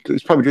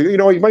probably drinking,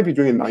 he might be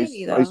drinking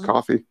nice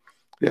coffee.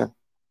 Yeah.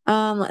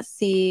 Let's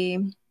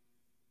see.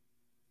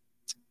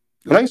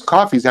 A nice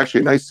coffee is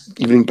actually a nice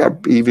evening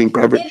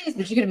beverage. It is,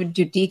 but you could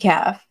do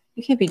decaf.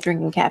 You can't be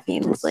drinking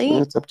caffeine this late.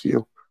 That's up to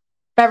you.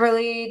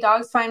 Beverly,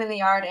 dog's fine in the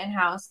yard and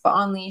house, but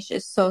on leash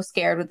is so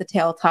scared with the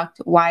tail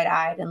tucked,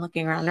 wide-eyed, and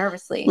looking around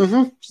nervously.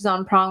 Mm-hmm. She's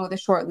on prong with a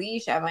short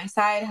leash at my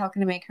side. How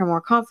can I make her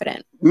more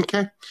confident?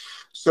 Okay.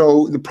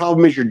 So the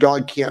problem is your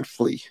dog can't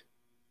flee.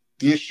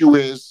 The issue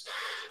is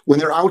when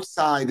they're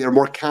outside, they're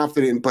more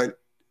confident, but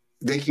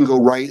they can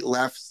go right,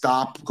 left,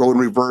 stop, go in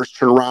reverse,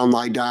 turn around,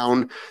 lie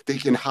down. They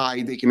can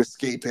hide. They can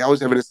escape. They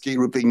always have an escape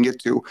route they can get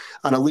to.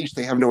 On a leash,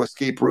 they have no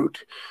escape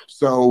route.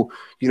 So,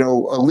 a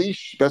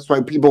leash, that's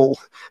why people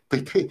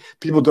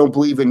don't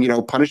believe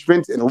in,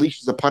 punishment, and a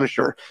leash is a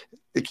punisher.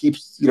 It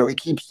keeps,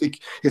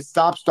 it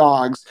stops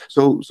dogs.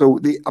 So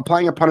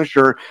applying a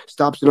punisher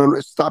stops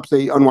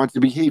a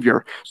unwanted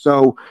behavior.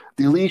 So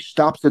the leash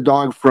stops the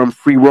dog from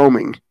free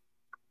roaming.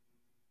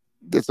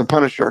 It's a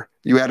punisher.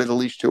 You added a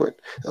leash to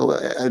it,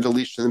 added a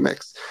leash to the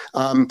mix.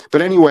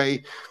 But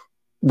anyway,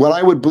 what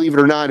I would, believe it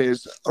or not,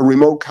 is a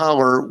remote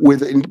collar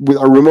with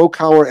a remote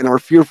collar and our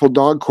Fearful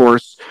Dog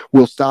course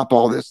will stop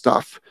all this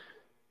stuff.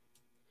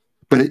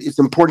 But it's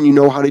important you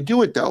know how to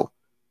do it, though.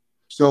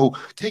 So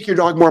take your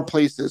dog more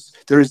places.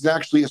 There is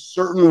actually a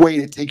certain way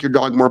to take your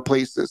dog more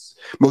places.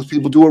 Most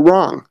people do it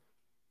wrong.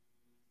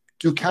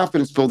 Do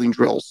confidence building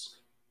drills.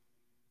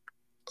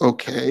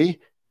 Okay.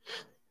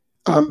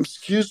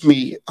 Excuse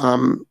me,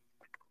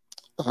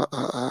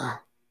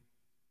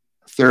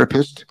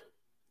 therapist,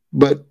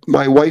 but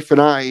my wife and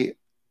I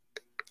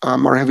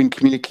are having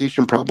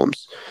communication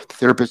problems. The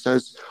therapist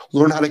says,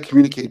 learn how to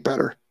communicate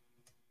better.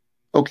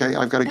 Okay,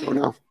 I've got to go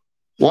now.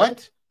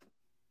 What?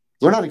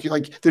 Learn how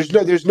to,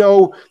 there's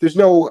no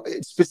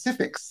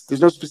specifics.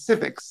 There's no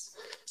specifics.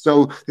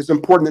 So it's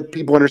important that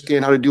people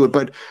understand how to do it.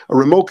 But a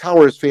remote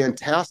collar is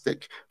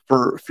fantastic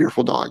for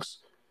fearful dogs.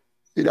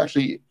 It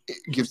actually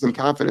gives them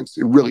confidence.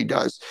 It really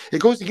does. It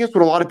goes against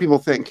what a lot of people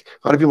think.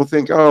 A lot of people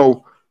think,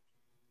 oh,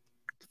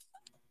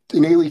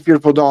 innately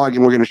fearful dog,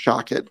 and we're going to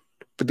shock it.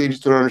 But they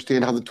just don't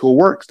understand how the tool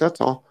works. That's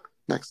all.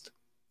 Next.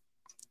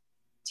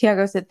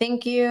 Tiago said,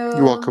 thank you.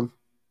 You're welcome.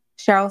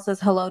 Cheryl says,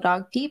 hello,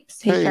 dog peeps.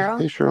 Hey,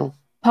 Cheryl. Hey, Cheryl.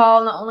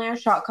 Paul, not only are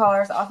shock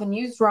collars often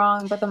used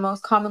wrong, but the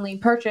most commonly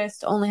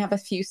purchased only have a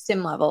few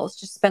stim levels.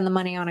 Just spend the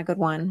money on a good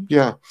one.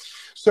 Yeah.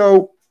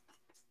 So,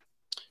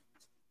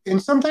 and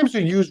sometimes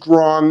they're used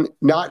wrong,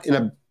 not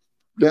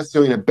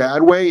necessarily in a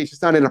bad way. It's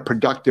just not in a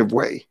productive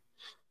way.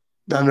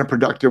 Not in a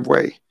productive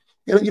way.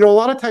 And, a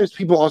lot of times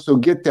people also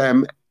get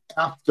them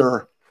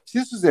after. See,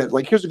 this is it.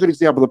 Here's a good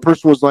example. The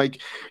person was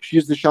she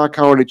used the shock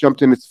collar and it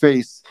jumped in its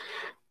face.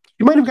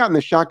 You might have gotten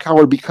the shock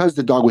collar because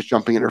the dog was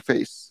jumping in her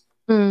face.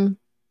 Mm.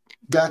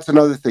 That's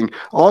another thing.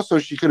 Also,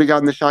 she could have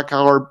gotten the shock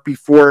collar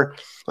before,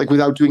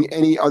 without doing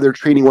any other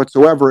training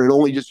whatsoever and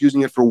only just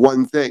using it for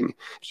one thing.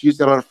 She used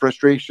that out of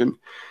frustration.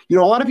 A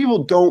lot of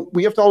people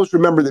we have to always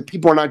remember that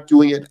people are not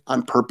doing it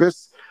on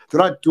purpose.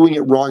 They're not doing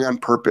it wrong on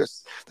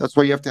purpose. That's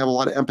why you have to have a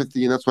lot of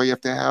empathy, and that's why you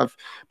have to have,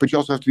 but you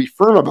also have to be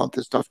firm about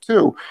this stuff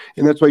too.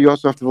 And that's why you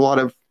also have to have a lot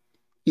of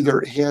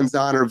either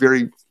hands-on or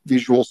very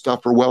visual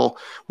stuff or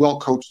well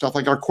coached stuff.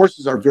 Our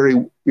courses are very,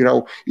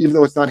 even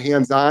though it's not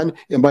hands-on,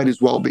 it might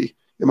as well be.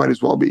 It might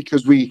as well be,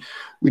 because we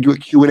do a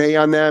Q&A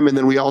on them, and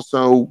then we've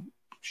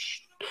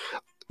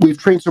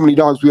trained so many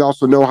dogs, we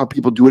also know how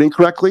people do it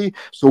incorrectly,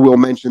 so we'll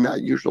mention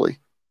that usually.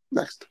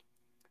 Next.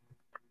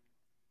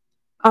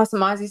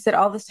 Awesome. Ozzy said,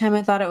 all this time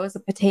I thought it was a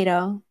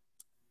potato.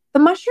 The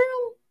mushroom?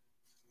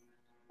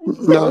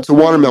 No, it's a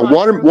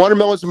watermelon.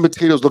 Watermelons and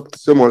potatoes look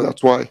similar.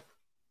 That's why.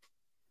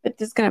 It's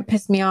just going to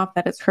piss me off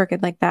that it's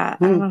crooked like that.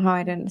 I don't know how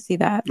I didn't see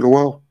that. Oh,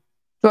 well.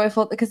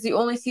 Joyful, because you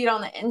only see it on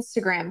the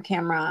Instagram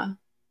camera,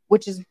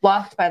 which is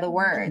blocked by the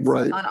words.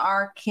 Right. On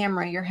our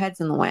camera, your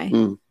head's in the way.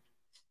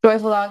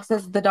 Joyful Dog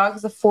says, the dog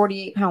is a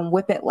 48-pound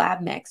Whippet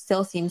lab mix.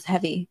 Still seems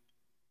heavy.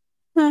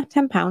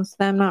 10 pounds to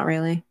them. Not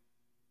really.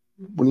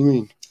 What do you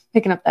mean?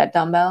 Picking up that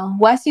dumbbell.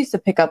 Wes used to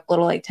pick up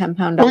little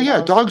 10-pound dumbbells. Oh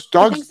yeah, dogs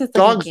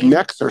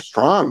necks are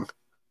strong.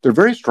 They're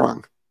very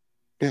strong.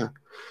 Yeah.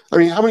 I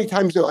mean, how many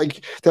times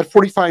that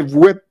 45-pound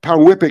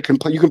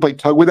Whippet you can play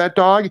tug with that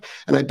dog,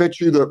 and I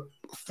bet you the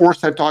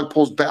force that dog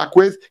pulls back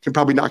with can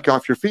probably knock you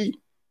off your feet.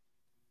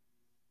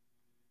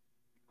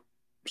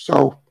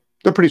 So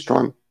they're pretty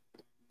strong.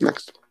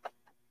 Next.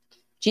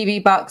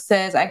 GB Buck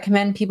says, I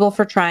commend people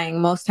for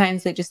trying. Most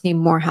times they just need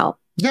more help.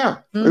 Yeah.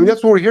 I mean,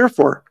 that's what we're here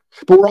for.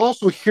 But we're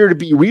also here to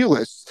be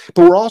realists.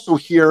 But we're also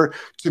here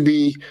to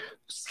be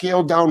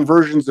scaled down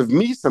versions of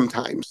me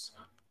sometimes.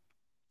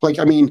 Like,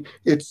 I mean,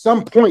 at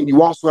some point,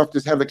 you also have to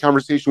have the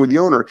conversation with the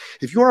owner.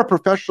 If you are a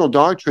professional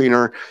dog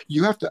trainer,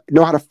 you have to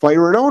know how to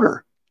fire an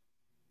owner.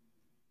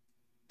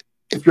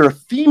 If you're a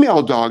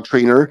female dog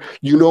trainer,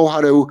 you know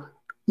how to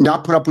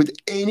not put up with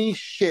any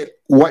shit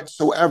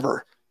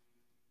whatsoever.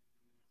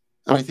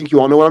 And I think you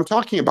all know what I'm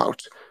talking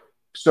about.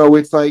 So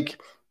it's like,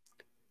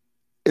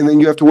 and then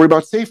you have to worry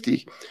about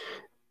safety.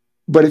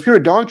 But if you're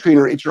a dog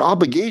trainer, it's your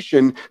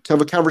obligation to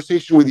have a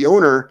conversation with the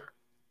owner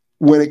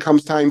when it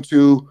comes time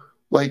to,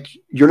 like,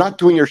 you're not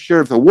doing your share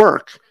of the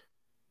work.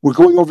 We're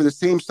going over the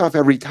same stuff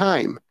every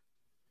time.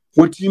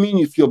 What do you mean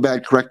you feel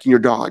bad correcting your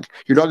dog?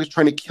 Your dog is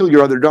trying to kill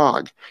your other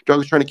dog. Your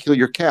dog is trying to kill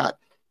your cat.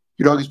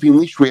 Your dog is being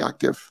leash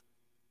reactive.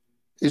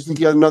 Isn't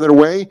the another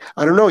way?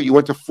 I don't know. You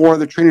went to 4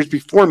 other trainers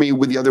before me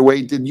with the other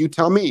way. Did you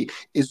tell me?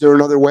 Is there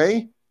another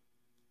way?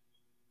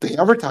 They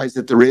advertised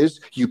that there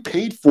is. You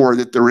paid for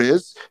that there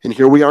is. And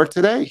here we are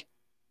today.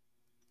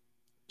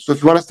 So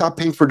if you want to stop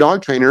paying for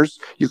dog trainers,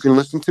 you can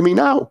listen to me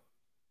now.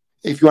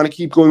 If you want to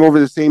keep going over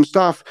the same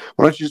stuff,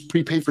 why don't you just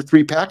prepay for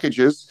 3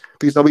 packages?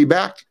 Because I'll be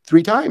back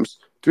 3 times,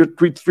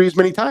 three as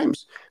many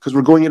times, because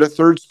we're going at a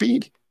 3rd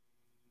speed.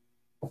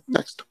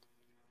 Next.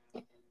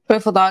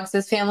 Joyful Dog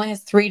says, family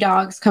has 3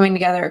 dogs coming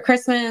together at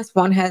Christmas.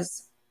 One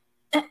has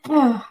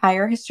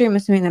higher history. I'm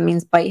assuming that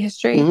means bite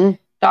history.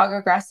 Dog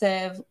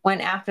aggressive.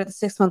 Went after the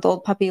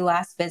 6-month-old puppy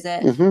last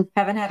visit.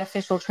 Haven't had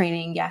official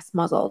training. Yes,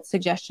 muzzled.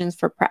 Suggestions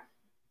for prep.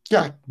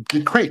 Yeah,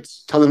 get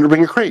crates. Tell them to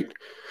bring a crate.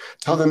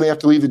 Tell them they have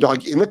to leave the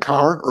dog in the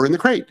car or in the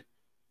crate.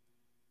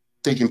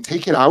 They can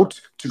take it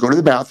out to go to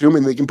the bathroom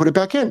and they can put it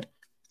back in.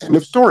 End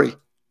of story.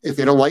 If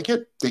they don't like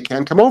it, they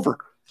can come over.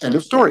 End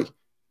of story.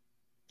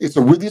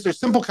 These are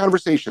simple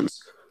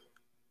conversations.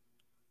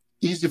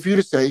 Easy for you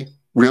to say,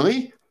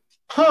 really?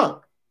 Huh.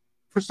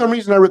 For some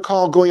reason, I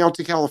recall going out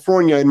to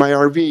California in my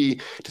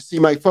RV to see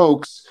my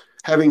folks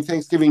having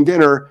Thanksgiving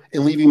dinner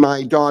and leaving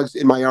my dogs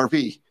in my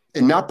RV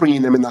and not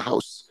bringing them in the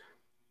house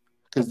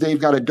because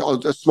they've got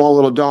a small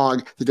little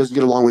dog that doesn't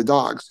get along with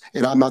dogs,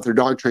 and I'm not their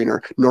dog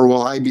trainer, nor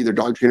will I be their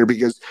dog trainer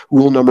because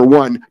rule number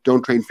 1,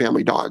 don't train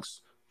family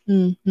dogs.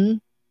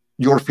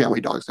 Your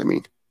family dogs, I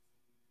mean.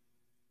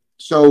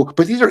 So,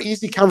 but these are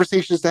easy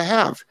conversations to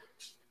have.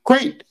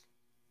 Great.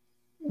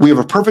 We have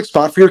a perfect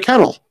spot for your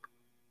kennel.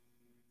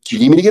 Do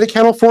you need me to get a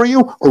kennel for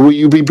you, or will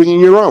you be bringing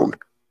your own?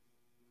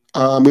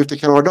 We have to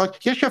kennel our dog.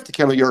 Yes, you have to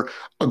kennel your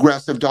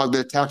aggressive dog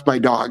that attacked my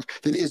dog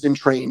that isn't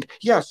trained.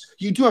 Yes,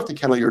 you do have to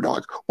kennel your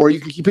dog, or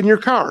you can keep it in your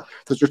car.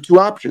 Those are 2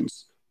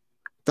 options.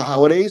 The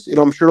holidays,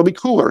 I'm sure it'll be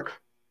cooler.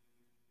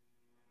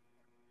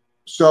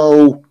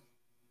 So,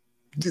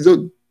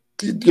 and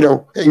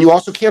you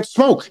also can't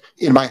smoke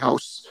in my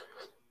house.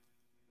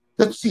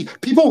 Let's see,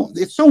 people,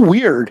 it's so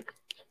weird.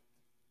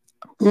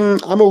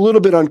 I'm a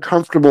little bit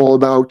uncomfortable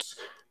about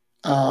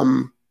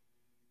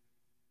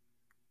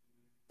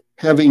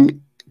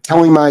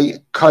telling my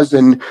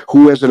cousin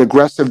who has an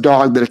aggressive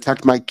dog that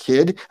attacked my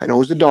kid. I know it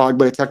was a dog,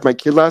 but attacked my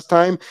kid last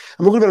time.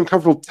 I'm a little bit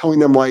uncomfortable telling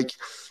them, like,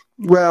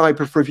 well, I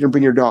prefer if you don't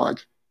bring your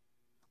dog.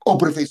 Oh,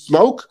 but if they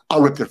smoke,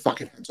 I'll rip their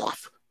fucking heads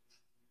off.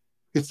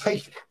 It's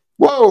like,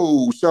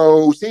 whoa,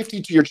 so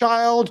safety to your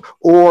child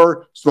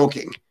or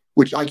smoking,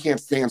 which I can't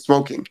stand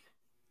smoking.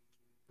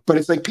 But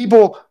it's like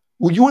people,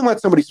 well, you wouldn't let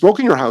somebody smoke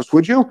in your house,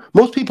 would you?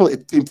 Most people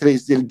in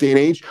today's day and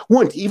age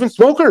wouldn't, even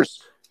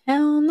smokers.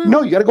 Hell no.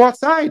 No, you got to go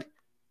outside.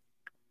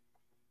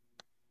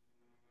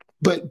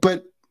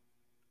 But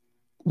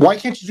why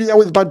can't you do that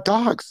about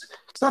dogs?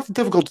 It's not that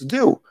difficult to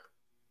do.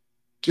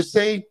 Just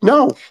say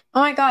no. Oh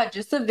my God,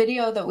 just the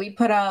video that we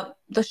put up,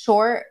 the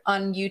short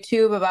on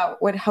YouTube about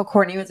how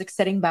Courtney was like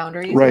setting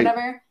boundaries or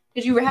whatever.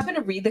 Did you happen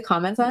to read the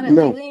comments on it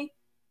lately?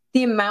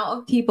 The amount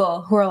of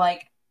people who are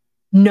like,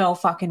 no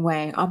fucking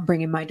way, I'm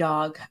bringing my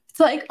dog. It's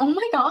like, oh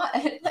my God.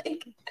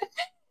 Like,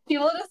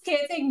 People just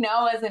can't take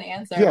no as an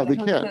answer Yeah, when they it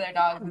comes can't. to their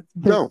dogs. It's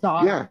No,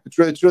 bizarre. yeah, it's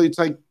really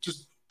like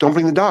just don't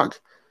bring the dog.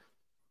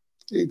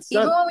 It's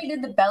Even not, when we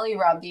did the belly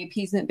rub, the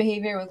appeasement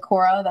behavior with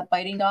Cora, that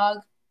biting dog,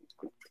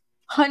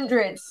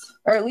 hundreds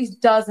or at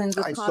least dozens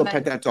of I'd comments. still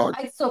pet that dog.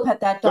 I'd still pet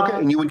that dog. Okay,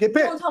 and you would get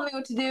bit. Don't tell me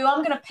what to do.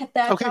 I'm gonna pet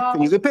that Okay, dog.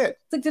 then you get bit.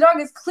 It's like the dog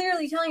is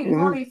clearly telling you you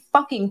want to be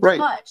fucking Right.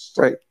 touched.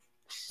 Right.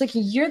 It's like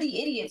you're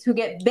the idiots who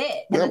get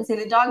bit and Yep. then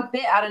say the dog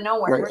bit out of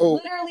nowhere. Right. We're Oh.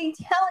 literally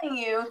telling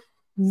you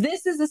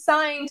this is a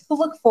sign to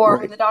look for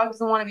Right. when the dog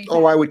doesn't want to be pet.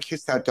 Oh, I would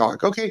kiss that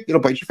dog. Okay,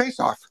 it'll bite your face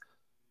off.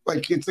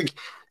 Like it's like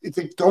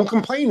don't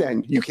complain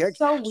then. You It's can't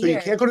so weird. so you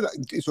can't go to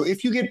the so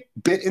if you get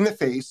bit in the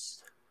face,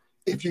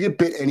 if you get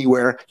bit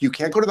anywhere, you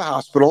can't go to the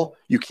hospital,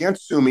 you can't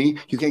sue me,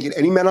 you can't get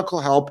any medical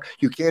help,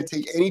 you can't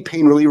take any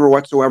pain reliever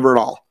whatsoever at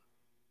all.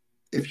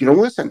 If you don't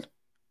listen.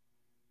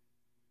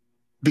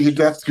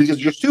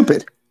 Because you're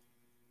stupid.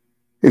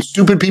 And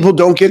stupid people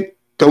don't get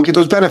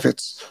those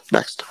benefits.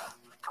 Next.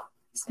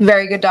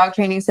 Very good dog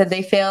training said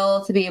they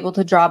fail to be able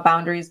to draw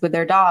boundaries with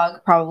their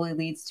dog, probably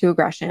leads to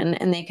aggression,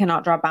 and they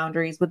cannot draw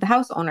boundaries with the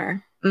house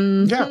owner.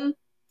 Yeah.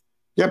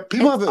 Yeah,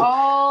 people have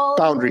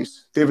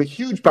boundaries. They have a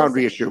huge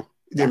boundary issue.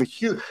 They have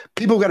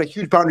people got a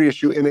huge boundary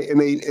issue, and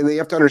they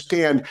have to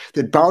understand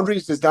that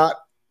boundaries is not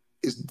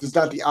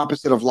the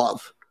opposite of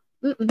love.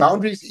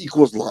 Boundaries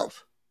equals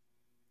love.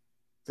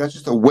 That's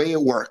just the way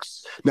it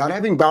works. Not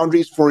having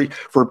boundaries for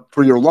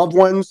your loved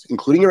ones,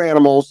 including your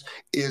animals,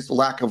 is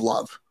lack of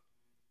love.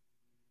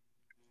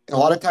 And a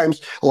lot of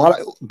times,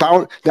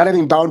 not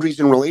having boundaries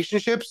in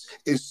relationships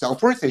is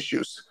self-worth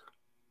issues.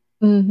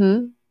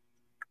 Mm-hmm.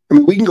 I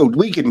mean,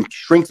 we can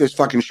shrink this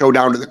fucking show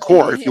down to the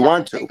core if you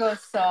want to. It goes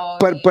so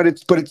but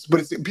it's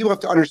people have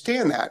to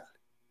understand that.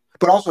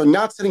 But also,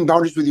 not setting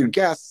boundaries with your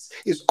guests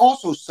is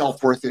also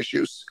self-worth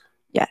issues.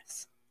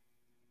 Yes.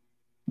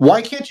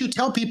 Why can't you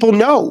tell people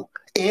no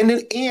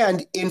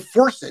and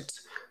enforce it?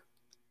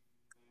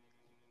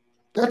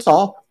 That's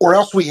all. Or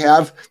else we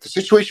have the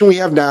situation we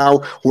have now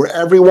where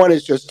everyone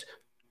is just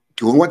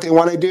doing what they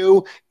want to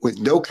do with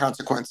no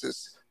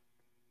consequences.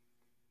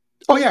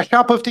 Oh, yeah,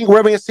 shoplifting. We're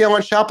having a sale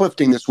on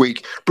shoplifting this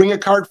week. Bring a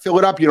cart, fill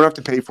it up. You don't have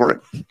to pay for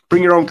it.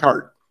 Bring your own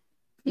cart.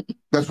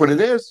 That's what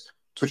it is.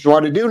 That's what you're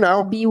allowed to do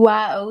now.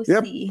 BYOC.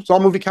 Yep. It's all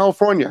moved to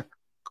California.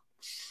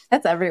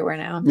 That's everywhere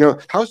now. You know,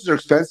 houses are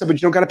expensive, but you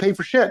don't got to pay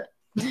for shit.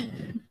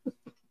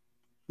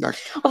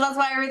 Next. Well, that's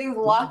why everything's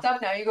locked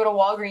up now. You go to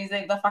Walgreens,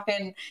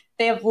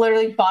 they have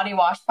literally body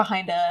wash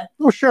behind a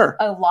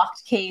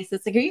locked case.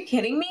 It's like, are you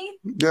kidding me?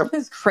 Yep.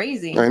 This is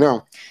crazy. I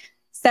know.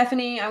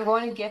 Stephanie, I'm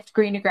going to gift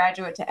Green to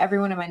Graduate to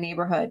everyone in my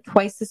neighborhood.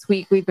 Twice this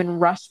week, we've been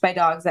rushed by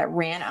dogs that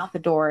ran out the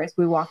door as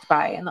we walked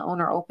by, and the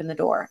owner opened the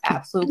door.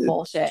 Absolute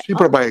bullshit. She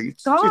put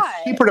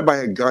it by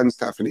a gun,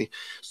 Stephanie.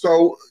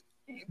 So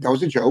that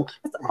was a joke.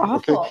 That's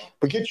awful. Okay.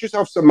 But get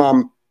yourself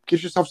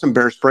some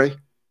bear spray.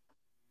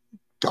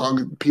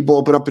 Dog people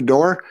open up the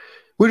door.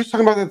 We were just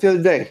talking about that the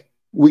other day.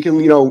 We can,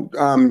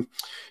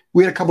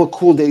 we had a couple of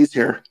cool days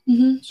here.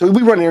 Mm-hmm. So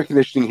we run air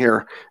conditioning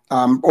here,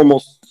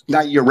 almost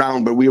not year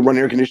round, but we run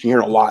air conditioning here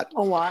a lot.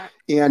 A lot.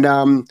 And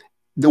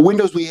the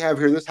windows we have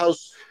here, this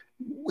house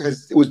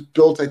was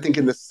built, I think,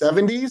 in the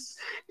 70s.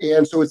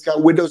 And so it's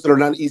got windows that are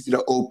not easy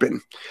to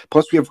open.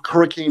 Plus we have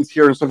hurricanes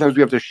here, and sometimes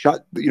we have to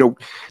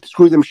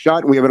screw them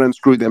shut, and we haven't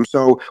unscrewed them.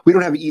 So we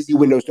don't have easy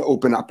windows to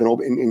open up and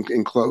open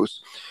and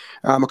close.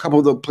 A couple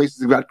of the places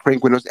have got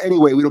crank windows.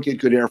 Anyway, we don't get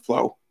good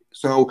airflow.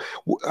 So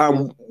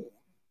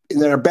in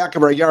the back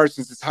of our yard,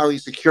 since it's highly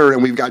secure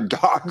and we've got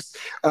dogs,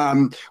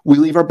 we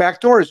leave our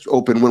back doors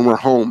open when we're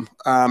home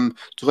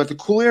to let the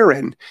cool air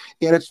in.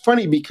 And it's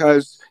funny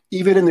because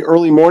even in the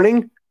early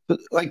morning,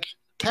 like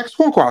Tex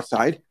won't go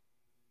outside.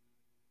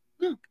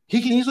 Yeah.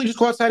 He can easily just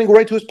go outside and go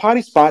right to his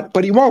potty spot,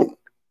 but he won't.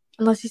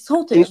 Unless he's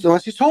told to.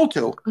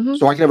 Mm-hmm.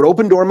 So I can have an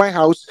open door in my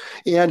house.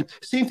 And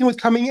same thing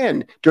with coming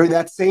in. During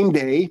that same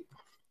day,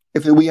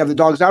 if we have the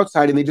dogs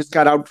outside and they just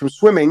got out from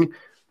swimming,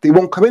 they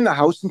won't come in the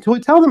house until we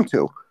tell them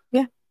to.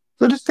 Yeah.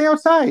 So just stay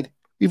outside,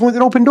 even with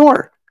an open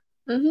door.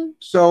 Mm-hmm.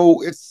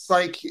 So it's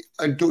like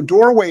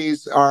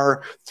doorways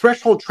are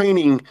threshold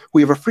training.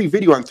 We have a free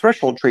video on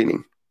threshold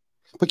training.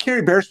 But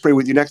carry bear spray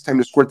with you next time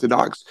to squirt the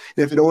dogs.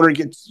 And if an owner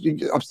gets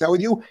upset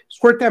with you,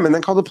 squirt them and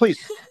then call the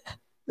police.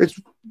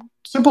 It's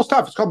simple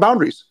stuff. It's called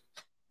boundaries.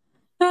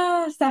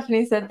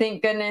 Stephanie said,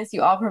 thank goodness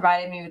you all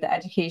provided me with the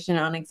education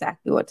on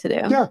exactly what to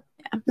do. Yeah.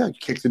 You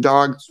kick the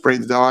dog, spray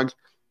the dog.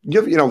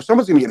 Someone's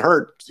going to get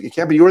hurt. So it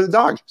can't be you or the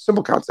dog.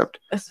 Simple concept.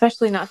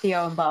 Especially not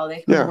Theo and Bo.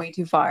 They come way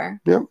too far.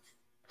 Yep.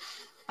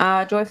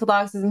 Joyful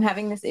Dogs isn't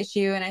having this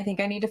issue, and I think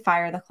I need to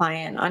fire the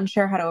client.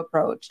 Unsure how to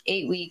approach.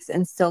 8 weeks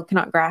and still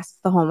cannot grasp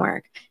the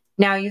homework.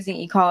 Now using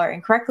e-collar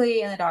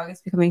incorrectly, and the dog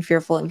is becoming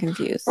fearful and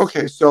confused.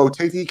 Okay, so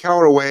take the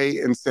e-collar away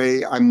and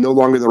say, I'm no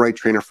longer the right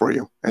trainer for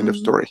you. End of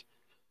story.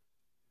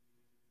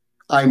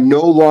 I'm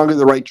no longer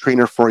the right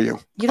trainer for you.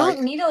 You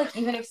don't need to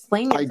even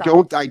explain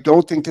yourself. I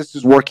don't think this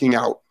is working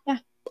out. Yeah.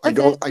 I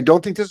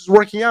don't think this is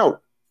working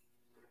out.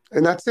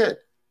 And that's it.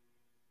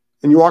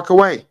 And you walk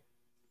away.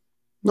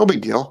 No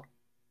big deal.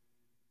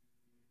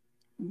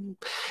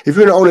 If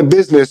you're going to own a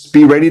business,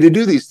 be ready to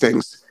do these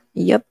things.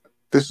 Yep.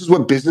 This is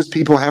what business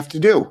people have to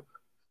do.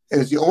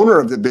 And as the owner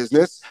of the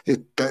business,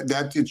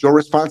 it's your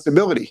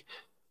responsibility.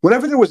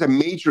 Whenever there was a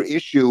major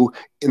issue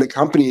in the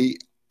company,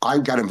 I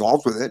got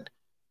involved with it.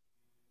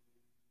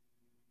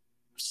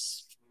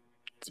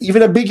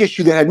 Even a big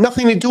issue that had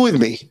nothing to do with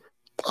me,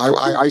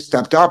 I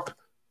stepped up.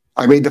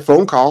 I made the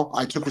phone call.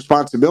 I took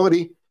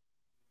responsibility.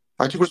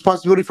 I took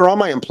responsibility for all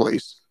my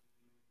employees.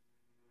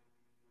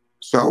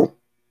 So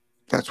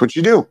that's what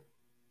you do.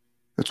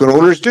 That's what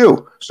owners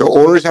do. So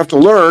owners have to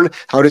learn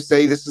how to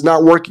say, this is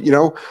not working,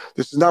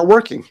 this is not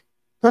working.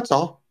 That's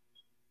all.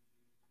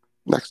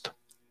 Next.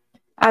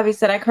 Abby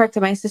said, I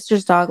corrected my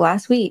sister's dog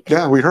last week.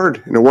 Yeah, we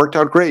heard. And it worked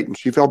out great. And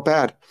she felt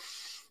bad.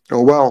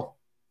 Oh, well.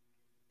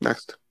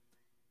 Next.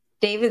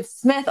 David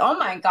Smith. Oh,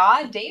 my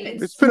God.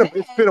 David It's Smith.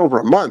 It's been over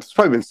a month. It's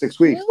probably been 6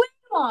 weeks. Way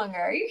longer.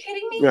 Are you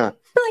kidding me? Yeah.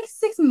 It's been like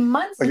 6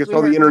 months. I guess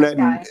all the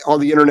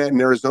internet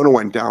in Arizona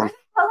went down. Where the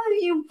hell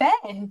have you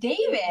been,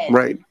 David?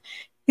 Right.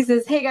 He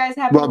says, "Hey guys,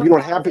 happy." Well, you know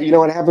what happens. You know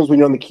what happens when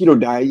you're on the keto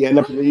diet.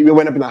 You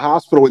went up in the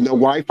hospital with no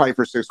Wi-Fi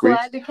for 6 weeks.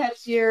 Glad to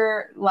catch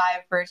your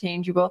live for a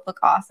change. You both look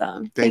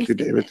awesome. Thanks, you,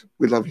 David.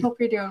 We love you. Hope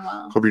you're doing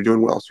well. Hope you're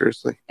doing well.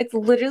 Seriously. It's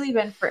literally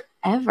been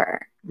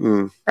forever.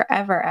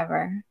 Forever,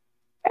 ever.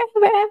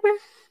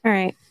 All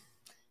right.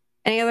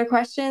 Any other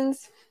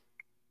questions?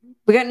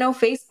 We got no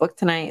Facebook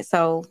tonight,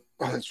 so.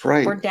 Oh, that's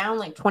right. We're down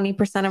like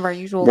 20% of our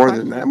usual. More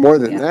than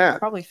that.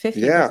 Probably 50%.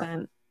 Yeah.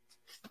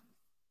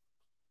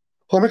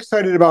 Well, I'm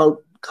excited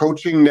about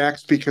coaching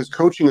next because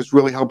coaching is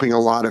really helping a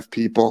lot of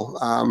people.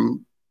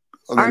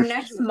 Our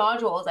next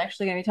module is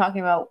actually going to be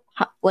talking about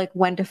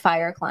when to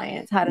fire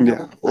clients, how to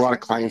know a lot of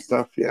client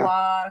stuff. Yeah, a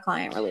lot of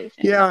client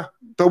relations. Yeah,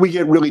 but we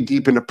get really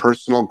deep into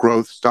personal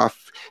growth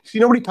stuff. See,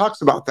 nobody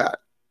talks about that.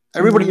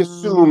 Everybody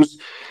assumes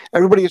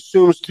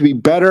to be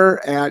better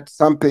at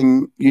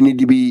something, you need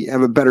to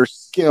have a better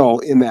skill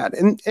in that,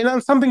 and on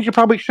some things you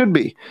probably should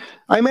be.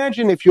 I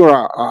imagine if you're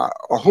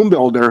a home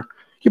builder,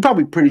 you're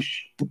probably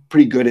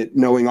pretty good at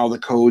knowing all the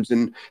codes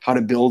and how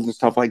to build and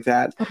stuff like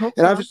that.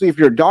 And obviously, if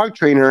you're a dog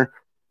trainer,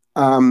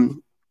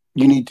 you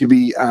need to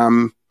be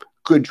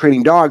good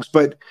training dogs.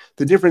 But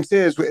the difference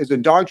is, as a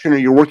dog trainer,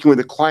 you're working with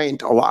a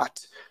client a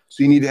lot.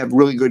 So you need to have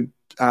really good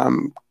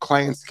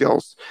client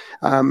skills.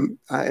 And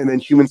then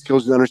human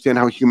skills to understand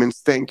how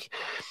humans think.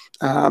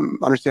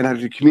 Understand how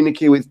to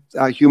communicate with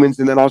humans,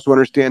 and then also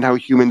understand how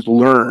humans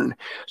learn.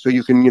 So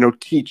you can,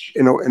 teach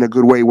in a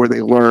good way where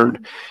they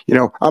learn.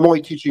 I'm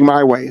only teaching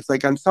my way. It's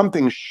like on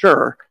something,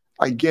 sure,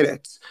 I get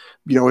it.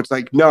 It's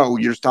like, no,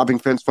 you're stopping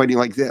fence fighting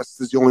like this.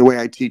 This is the only way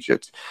I teach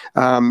it.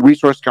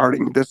 Resource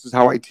guarding, this is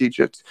how I teach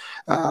it.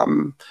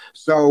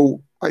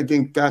 So I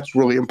think that's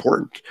really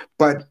important.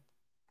 But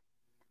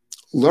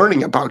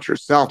learning about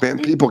yourself, man,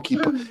 people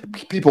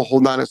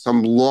hold on to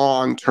some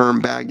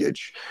long-term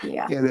baggage,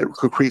 and it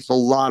creates a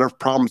lot of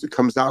problems that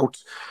comes out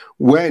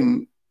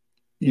when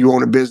you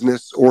own a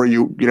business or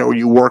you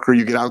work or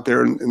you get out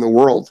there in the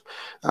world.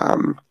 A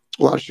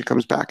lot of shit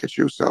comes back at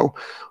you. So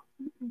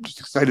just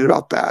excited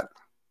about that.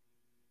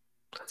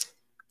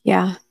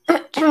 Yeah.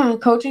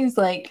 Coaching's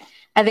I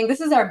think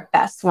this is our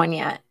best one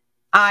yet.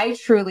 I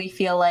truly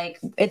feel like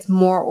it's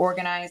more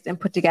organized and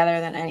put together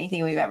than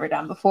anything we've ever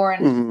done before.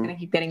 And it's going to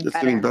keep getting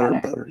better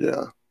and better.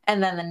 Yeah.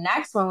 And then the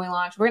next one we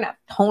launch, we're going to have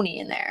Tony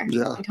in there.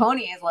 Yeah. And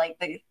Tony is like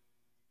the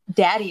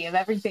daddy of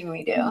everything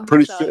we do.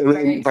 Pretty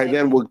soon. By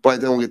then we'll get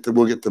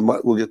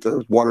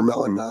the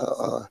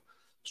watermelon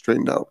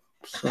straightened out.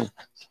 So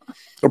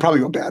it'll probably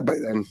go bad by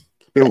then.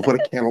 Maybe we'll put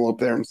a cantaloupe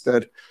there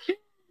instead.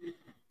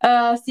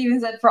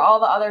 Steven said, for all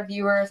the other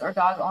viewers or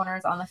dog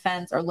owners on the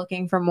fence or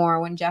looking for more,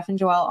 when Jeff and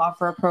Joelle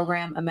offer a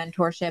program, a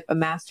mentorship, a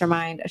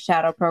mastermind, a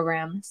shadow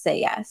program, say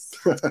yes.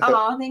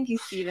 Oh, thank you,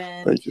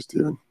 Steven. Thank you,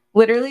 Steven.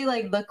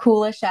 Literally the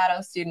coolest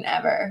shadow student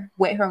ever,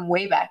 from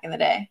way back in the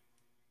day.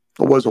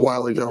 It was a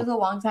while ago. It was a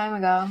long time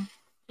ago.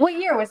 What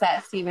year was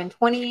that, Steven?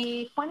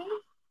 2020?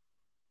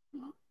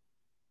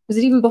 Was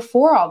it even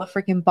before all the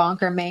freaking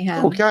bonker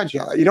mayhem? Oh, God,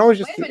 yeah. It was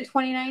just been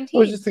 2019. I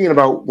was just thinking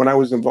about when I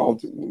was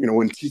involved,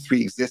 when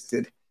T3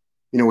 existed,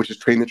 which is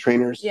Train the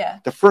Trainers. Yeah.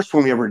 The first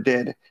one we ever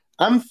did.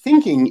 I'm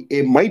thinking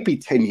it might be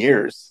 10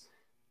 years.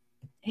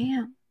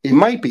 Damn. It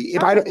might be.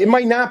 It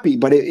might not be,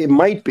 but it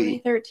might be.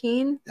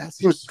 2013? That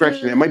seems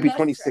stretching. It might be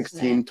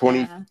 2016,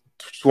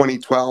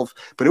 2012.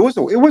 But it was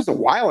a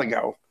while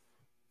ago.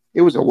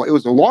 It was a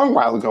long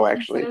while ago,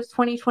 actually. It was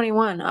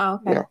 2021. Oh,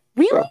 okay. Yeah.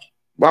 Really? So,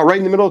 wow, right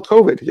in the middle of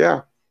COVID.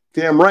 Yeah.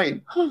 Damn right.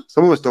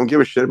 Some of us don't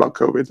give a shit about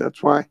COVID.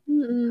 That's why.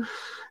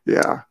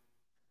 Yeah.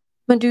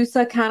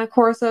 Medusa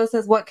Canacorso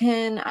says, what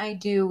can I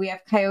do? We have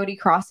coyote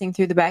crossing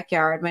through the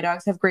backyard. My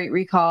dogs have great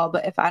recall,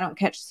 but if I don't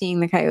catch seeing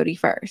the coyote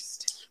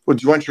first. Well,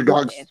 do you want your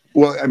dogs?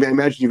 Well, I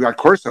imagine you've got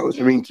Corsos.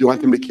 Do you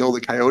want them to kill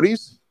the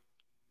coyotes?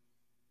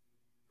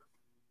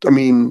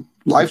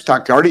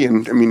 Livestock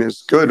guardian,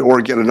 is good, or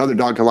get another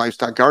dog to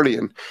livestock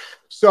guardian.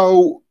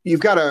 So you've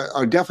got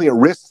definitely a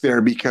risk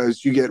there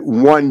because you get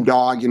one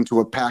dog into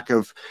a pack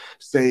of,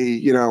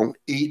 say,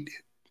 8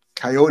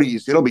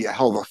 coyotes. It'll be a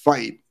hell of a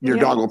fight. Your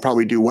dog will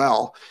probably do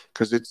well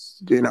because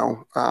it's,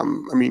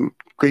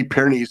 Great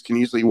Pyrenees can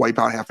easily wipe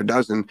out half a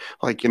dozen.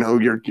 Like,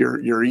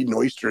 you're eating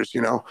oysters,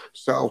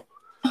 so.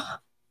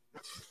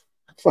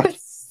 But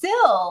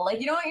still,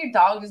 like, you don't want your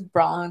dog just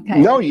brawling.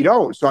 No, you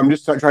don't. So I'm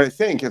just trying to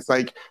think. It's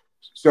like,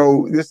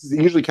 so this is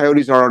usually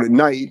coyotes are out at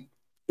night.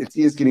 It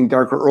is getting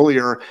darker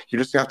earlier. You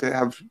just have to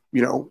have,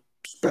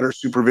 better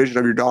supervision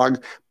of your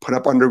dog, put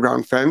up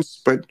underground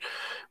fence,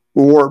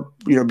 or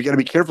you got to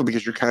be careful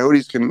because your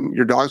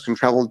dogs can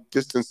travel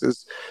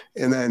distances,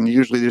 and then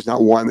usually there's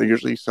not one. There's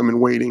usually some in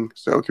waiting,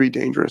 so it can be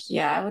dangerous.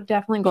 Yeah, I would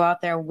definitely go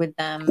out there with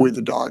them, with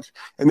the dog,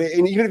 and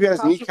even if you have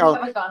an e-cow,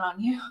 have a gun on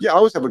you. Yeah, I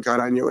always have a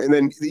gun on you, and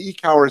then the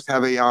e-cowers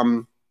have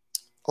a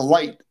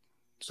light,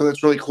 so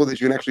that's really cool that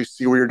you can actually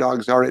see where your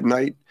dogs are at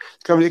night.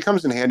 It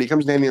comes in handy. It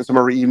comes in handy on some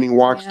of our evening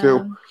walks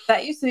too.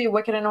 That used to be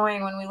wicked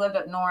annoying when we lived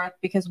up north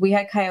because we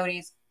had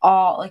coyotes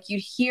all, like, you'd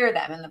hear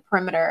them in the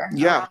perimeter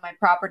around my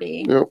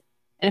property. Yep.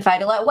 And if I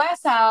had to let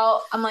Wes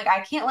out, I'm like, I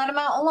can't let him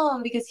out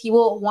alone because he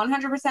will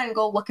 100%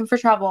 go looking for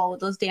trouble with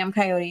those damn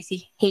coyotes.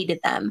 He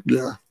hated them.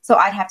 Yeah. So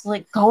I'd have to,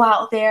 like, go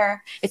out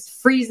there. It's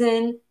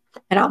freezing.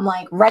 And I'm,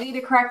 like, ready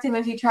to correct him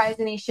if he tries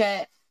any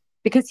shit.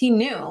 Because he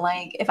knew,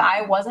 like, if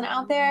I wasn't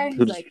out there, he's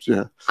like,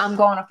 I'm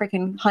going to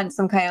freaking hunt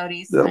some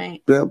coyotes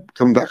tonight. Yep.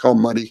 Come back all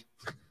muddy.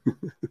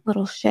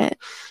 Little shit.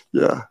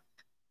 Yeah.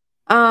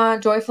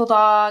 Joyful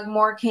dog,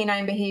 more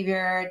canine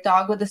behavior,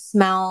 dog with the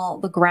smell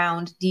the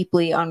ground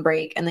deeply on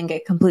break and then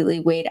get completely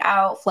weighed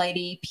out,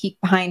 flighty, peek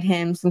behind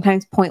him,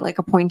 sometimes point like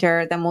a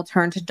pointer, then will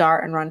turn to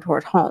dart and run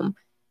toward home.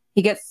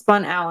 He gets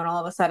spun out and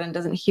all of a sudden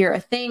doesn't hear a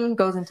thing,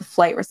 goes into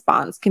flight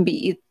response, can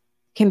be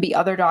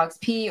other dogs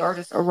pee or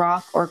just a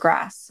rock or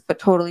grass, but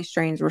totally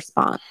strange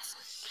response.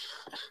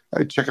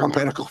 I check out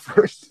medical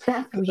first.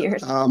 That's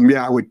weird.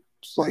 I would.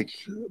 It's like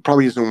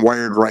probably isn't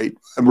wired right.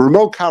 A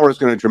remote collar is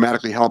going to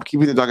dramatically help.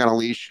 Keeping the dog on a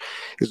leash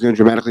is going to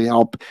dramatically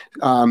help.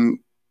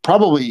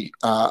 Probably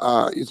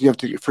you have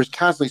to first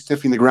constantly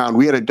sniffing the ground.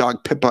 We had a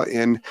dog Pippa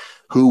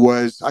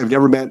I've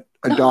never met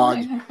a dog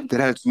that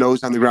had its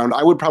nose on the ground.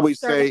 I would probably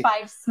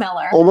certified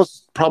smeller.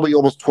 Almost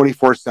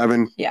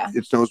 24/7. Yeah,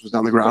 its nose was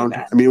on the ground.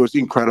 I mean, it was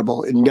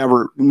incredible. It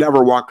never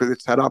walked with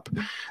its head up.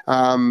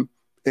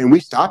 And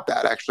we stopped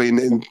that actually,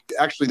 and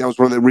actually that was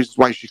one of the reasons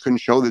why she couldn't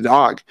show the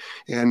dog.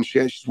 And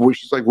she's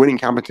like winning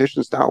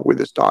competitions now with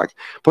this dog.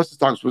 Plus, this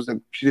dog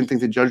she didn't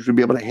think the judge would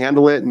be able to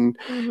handle it, and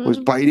it was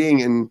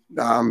biting and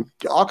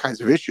all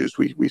kinds of issues.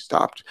 We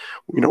stopped,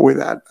 with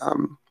that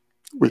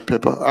with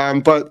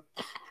Pippa. But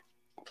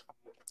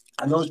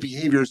on those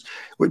behaviors,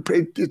 it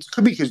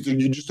could be because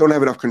you just don't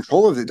have enough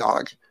control of the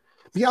dog.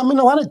 Yeah, I mean,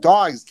 a lot of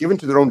dogs given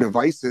to their own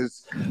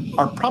devices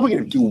are probably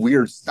going to do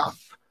weird stuff.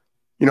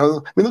 I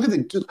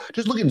mean,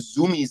 just look at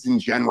zoomies in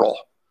general.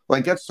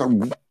 Like, that's a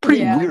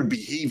pretty weird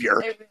behavior.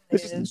 Really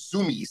this is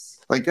zoomies.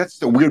 Like, that's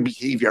the weird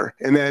behavior.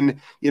 And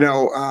then,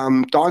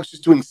 dogs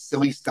just doing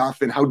silly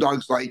stuff, and how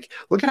dogs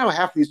look at how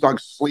half of these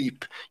dogs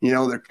sleep.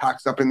 Their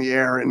cocks up in the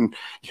air, and,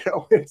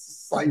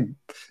 it's like,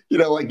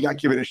 like not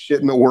giving a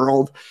shit in the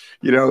world,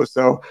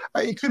 So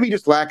it could be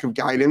just lack of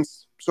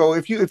guidance. So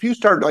if you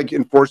start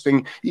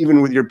enforcing,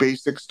 even with your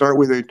basics, start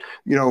with a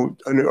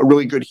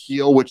really good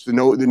heel, which the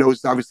nose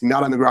is obviously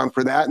not on the ground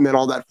for that, and then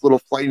all that little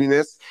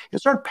flightiness, and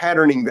start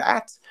patterning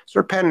that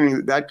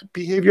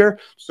behavior.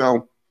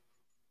 So,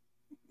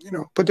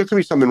 but there could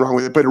be something wrong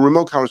with it. But a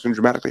remote collar can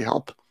dramatically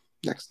help.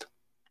 Next.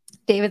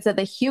 David said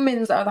the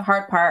humans are the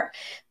hard part.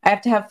 I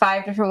have to have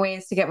 5 different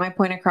ways to get my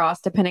point across,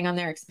 depending on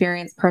their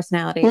experience,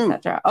 personality,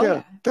 etc. Oh,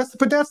 yeah. That's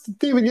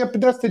David. Yeah, but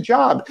that's the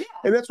job,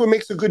 and that's what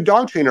makes a good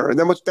dog trainer, and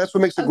that's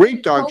what makes a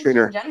great dog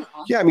trainer.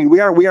 Yeah, I mean, we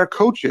are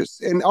coaches,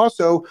 and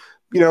also,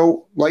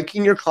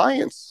 liking your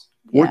clients,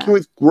 working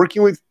with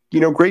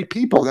great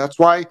people. That's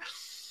why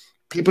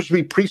people should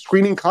be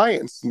pre-screening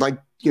clients.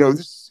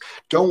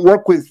 Don't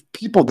work with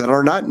people that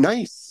are not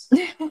nice.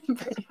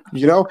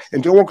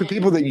 And don't work with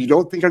people that you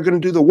don't think are going to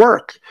do the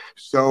work.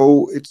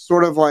 So it's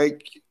sort of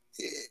like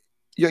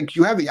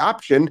you have the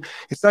option.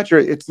 It's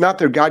not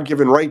their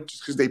God-given right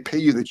just because they pay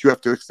you that you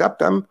have to accept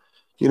them,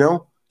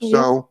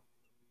 So,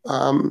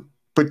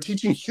 but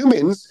teaching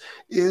humans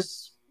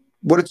is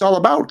what it's all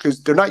about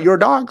because they're not your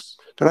dogs.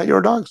 They're not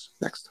your dogs.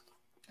 Next.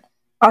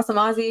 Awesome.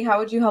 Ozzy, how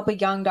would you help a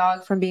young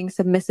dog from being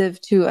submissive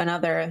to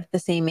another the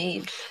same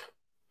age?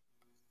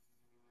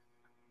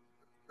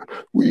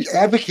 We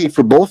advocate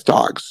for both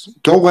dogs.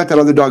 Don't let that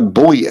other dog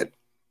bully it.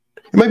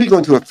 It might be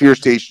going to a fear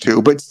stage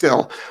too, but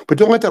still. But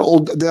don't let the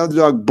other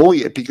dog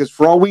bully it, because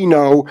for all we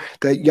know,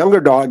 that younger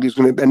dog is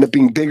going to end up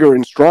being bigger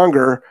and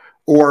stronger,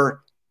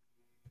 or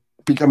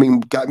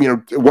becoming,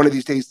 one of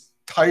these days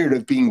tired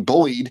of being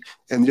bullied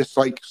and just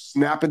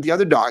snap at the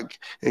other dog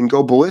and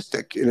go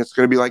ballistic. And it's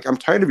going to be like, I'm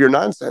tired of your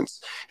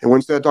nonsense. And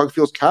once that dog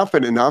feels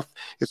confident enough,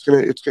 it's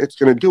going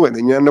to do it. And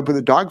then you end up with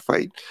a dog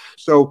fight.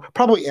 So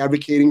probably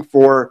advocating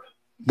for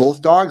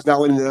both dogs, not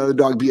letting the other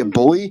dog be a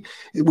bully,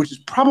 which is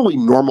probably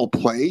normal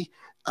play.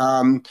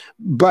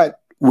 But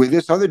with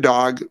this other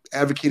dog,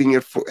 advocating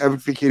for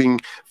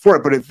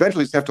it, but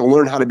eventually you have to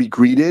learn how to be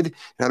greeted and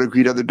how to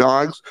greet other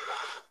dogs.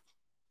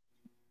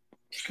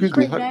 Excuse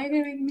me. How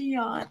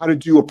to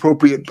do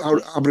appropriate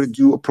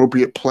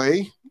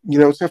play. you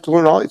know, it's gonna have to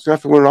learn all. It's gonna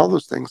have to learn all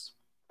those things.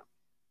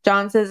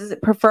 John says, is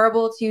it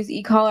preferable to use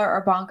e-collar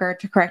or bonker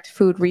to correct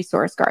food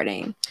resource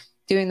guarding?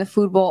 Doing the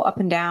food bowl up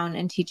and down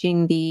and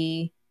teaching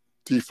the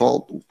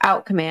Default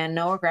out command,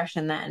 no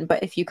aggression then.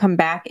 But if you come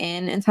back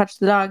in and touch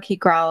the dog, he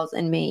growls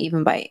and may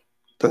even bite.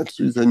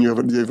 Then you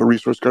have a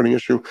resource guarding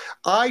issue.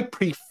 I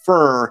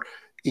prefer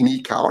an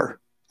e-collar.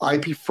 I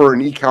prefer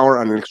an e-collar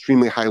on an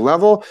extremely high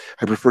level.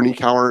 I prefer an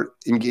e-collar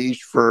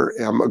engaged for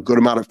a good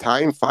amount of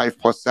time,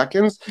 5+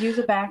 seconds. Use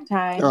a back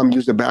tie.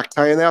 Use a back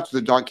tie in that so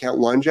the dog can't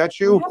lunge at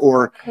you.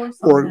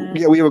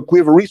 Yeah, we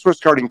have a resource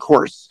guarding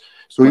course.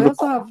 So we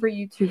also have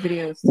free YouTube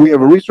videos. We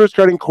have a resource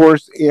guarding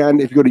course, and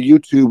if you go to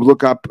YouTube,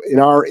 look up in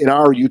our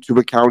YouTube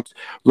account,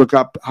 look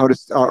up how to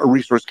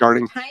resource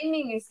guarding.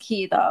 Timing is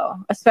key, though,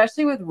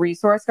 especially with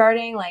resource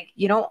guarding. Like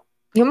you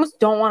almost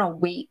don't want to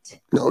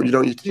wait. No, you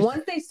don't.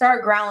 Once they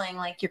start growling,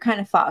 like you're kind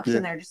of fucked,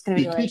 and they're just going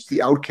to be like. You teach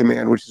the out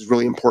command, which is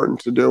really important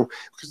to do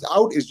because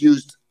out is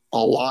used a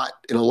lot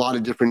in a lot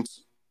of different,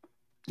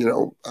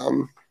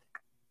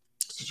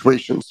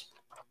 situations.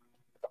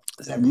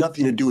 It have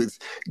nothing to do with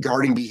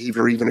guarding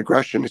behavior or even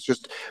aggression. It's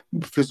just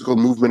physical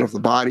movement of the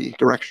body,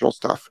 directional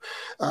stuff.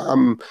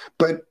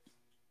 But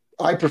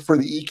I prefer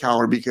the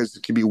e-collar because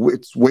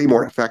it's way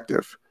more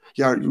effective.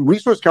 Yeah,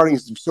 resource guarding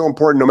is so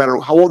important no matter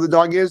how old the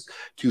dog is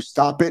to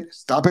stop it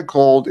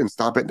cold, and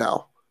stop it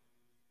now.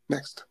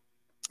 Next.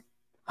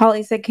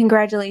 Holly said,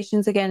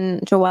 congratulations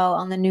again, Joelle,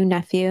 on the new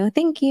nephew.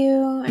 Thank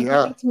you. I'm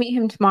going to meet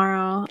him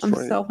tomorrow. I'm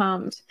so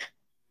pumped.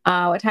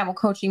 What time will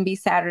coaching be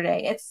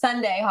Saturday? It's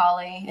Sunday,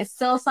 Holly. It's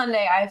still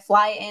Sunday. I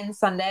fly in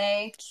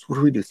Sunday. So what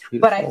do we do? 3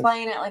 to but 5? I fly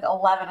in at like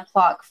 11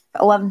 o'clock,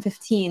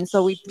 11:15.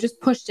 So we just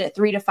pushed it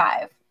 3 to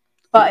 5.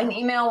 But an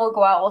email will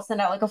go out. We'll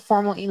send out like a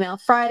formal email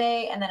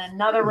Friday and then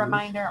another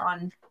reminder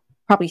on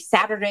probably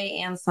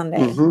Saturday and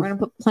Sunday. We're going to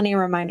put plenty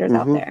of reminders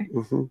out there.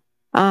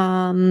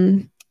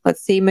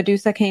 Let's see.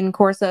 Medusa Kane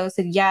Corso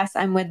said, yes,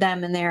 I'm with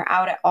them and they're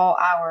out at all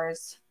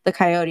hours. The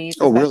Coyotes,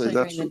 especially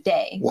during the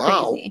day.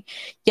 Wow. Crazy.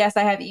 Yes,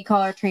 I have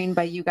e-collar trained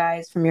by you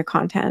guys from your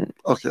content.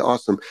 Okay,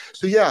 awesome.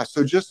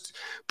 So just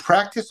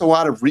practice a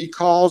lot of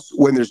recalls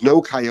when there's no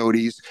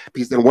coyotes,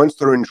 because then once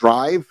they're in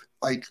drive,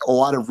 like a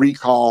lot of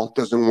recall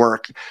doesn't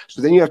work.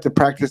 So then you have to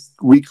practice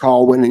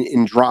recall when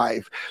in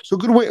drive. So a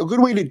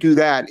good way to do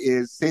that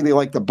is say they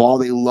like the ball,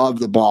 they love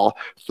the ball.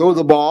 Throw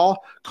the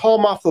ball, call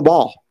them off the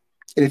ball.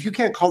 And if you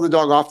can't call the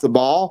dog off the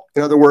ball,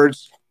 in other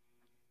words,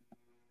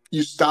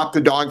 you stop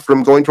the dog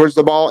from going towards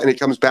the ball and it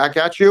comes back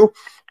at you.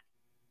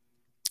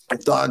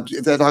 If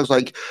that dog's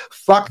like,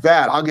 fuck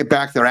that, I'll get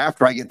back there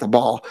after I get the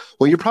ball.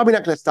 Well, you're probably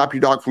not going to stop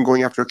your dog from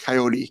going after a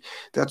coyote.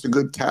 That's a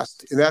good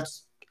test. And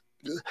that's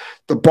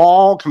the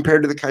ball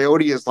compared to the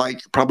coyote is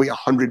like probably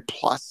 100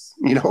 plus,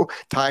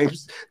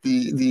 times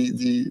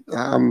the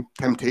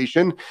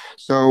temptation.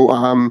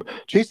 So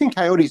chasing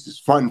coyotes is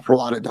fun for a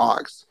lot of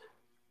dogs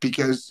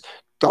because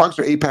dogs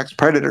are apex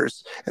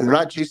predators and they're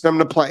not chasing them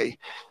to play.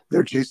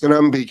 They're chasing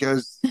them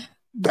because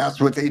that's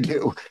what they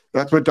do.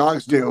 That's what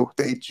dogs do.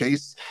 They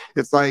chase.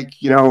 It's like,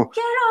 get off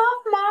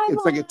my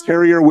It's like a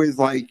terrier with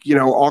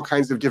all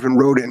kinds of different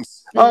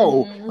rodents.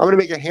 Oh, I'm going to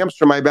make a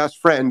hamster my best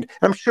friend.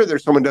 I'm sure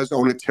there's someone does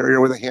own a terrier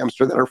with a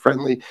hamster that are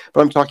friendly,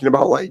 but I'm talking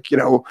about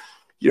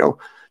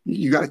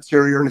you got a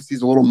terrier and it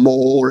sees a little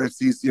mole or it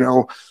sees,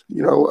 a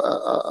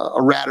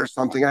rat or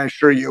something. I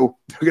assure you,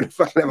 they're going to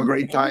fucking have a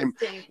great time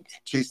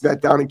chasing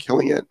that down and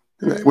killing it.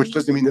 Which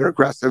doesn't mean they're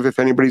aggressive. If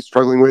anybody's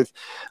struggling with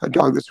a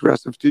dog that's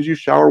aggressive, did you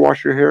shower,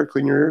 wash your hair,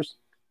 clean your ears?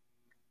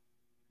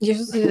 You're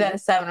supposed to do that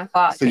at 7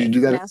 o'clock. So you do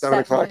that at 7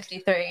 o'clock?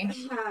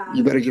 7:53.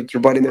 You better get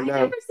your butt in there now. I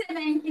never said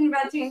anything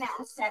about doing that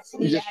at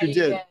 7. Yes, you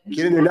did.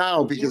 Get in there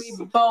now because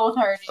we both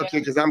heard you. Okay,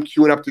 because I'm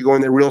queuing up to go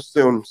in there real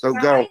soon. So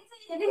go.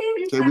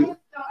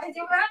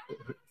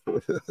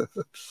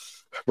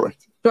 Right.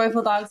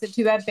 Joyful Dog said,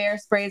 too bad bear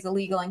spray is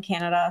illegal in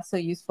Canada. So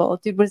useful.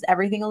 Dude, was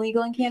everything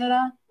illegal in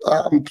Canada?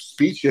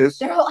 Speeches.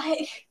 They're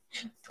like,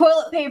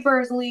 toilet paper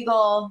is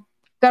illegal.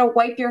 Gotta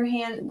wipe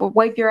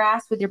your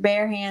ass with your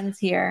bare hands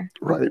here.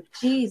 Right.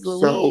 Jeez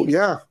Louise. So,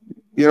 yeah.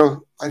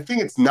 I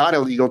think it's not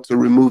illegal to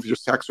remove your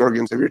sex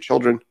organs of your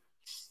children.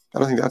 I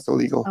don't think that's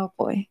illegal. Oh,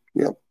 boy.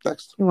 Yep.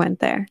 Next. We went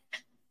there.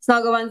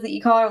 Snuggle Buns, the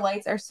e-collar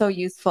lights are so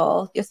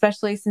useful,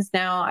 especially since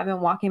now I've been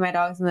walking my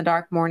dogs in the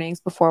dark mornings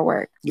before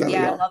work.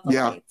 Yeah, I love the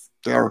lights.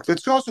 They are.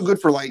 It's also good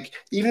for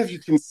even if you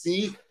can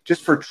see,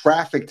 just for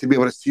traffic to be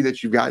able to see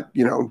that you've got,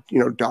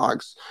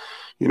 dogs,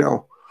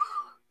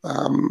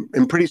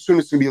 and pretty soon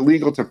it's going to be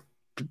illegal to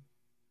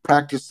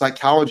practice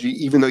psychology,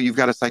 even though you've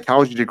got a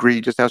psychology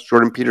degree. Just ask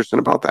Jordan Peterson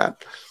about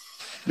that.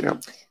 Yeah.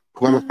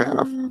 Who I'm a fan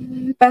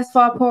of. Best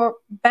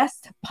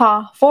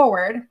Paw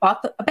Forward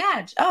bought a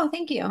badge. Oh,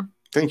 thank you.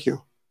 Thank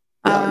you.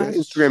 Yeah,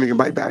 Instagram, you can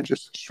buy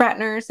badges.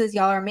 Schratner says,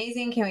 y'all are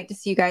amazing. Can't wait to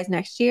see you guys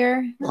next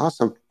year.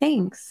 Awesome.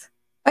 Thanks.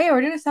 Oh, yeah, we're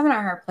doing a seminar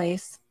at her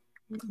place.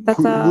 That's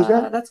who's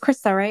that? That's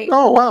Krista, right?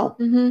 Oh, wow.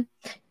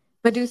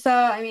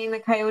 Medusa, the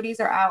coyotes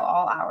are out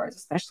all hours,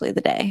 especially the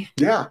day.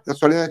 Yeah,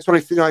 that's what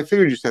I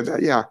figured you said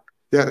that. Yeah.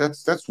 Yeah,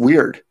 that's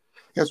weird.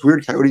 That's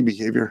weird coyote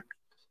behavior.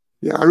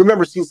 Yeah, I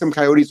remember seeing some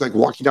coyotes like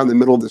walking down the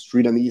middle of the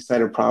street on the east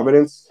side of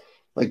Providence,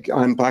 like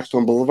on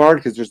Blackstone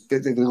Boulevard, because they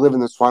live in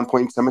the Swan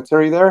Point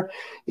Cemetery there,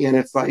 and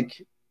it's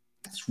like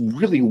it's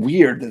really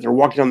weird that they're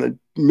walking down the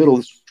middle of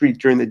the street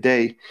during the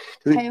day.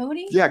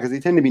 Coyote? Yeah, because they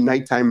tend to be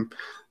nighttime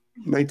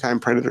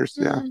predators.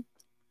 Mm. Yeah.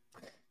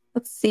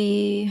 Let's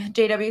see.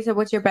 JW said,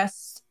 "What's your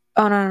best?"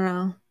 Oh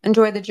no.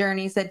 Enjoy the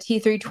journey. Said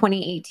T3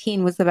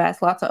 2018 was the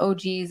best. Lots of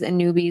OGs and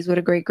newbies. What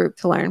a great group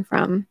to learn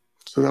from.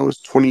 So that was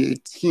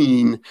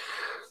 2018.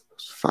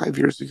 5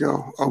 years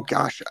ago. Oh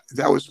gosh,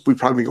 we'd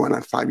probably be going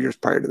on 5 years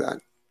prior to that.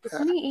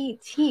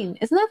 2018.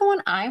 Isn't that the one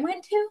I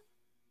went to?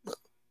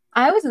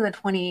 I was in the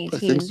 2018. I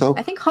think so.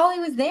 I think Holly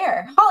was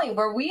there. Holly,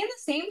 were we in the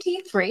same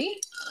T3?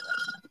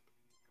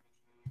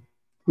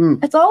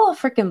 It's all a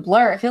freaking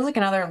blur. It feels like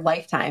another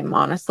lifetime,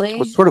 honestly.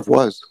 It sort of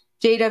was.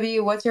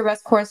 JW, what's your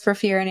best course for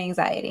fear and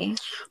anxiety?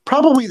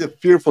 Probably the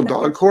Fearful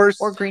Dog course.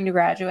 Or Green to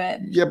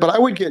Graduate. Yeah, but I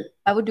would do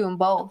them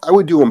both. I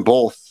would do them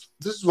both.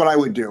 This is what I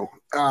would do.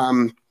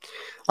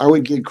 I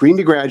would get Green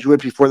to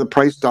Graduate before the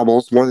price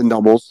doubles, more than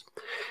doubles.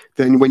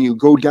 Then when you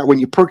go down, when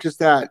you purchase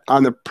that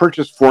on the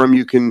purchase form,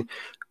 you can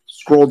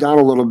scroll down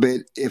a little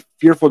bit. If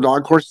Fearful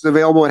Dog course is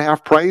available at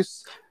half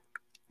price,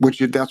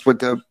 that's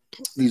what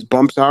these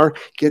bumps are,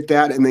 get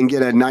that and then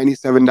get a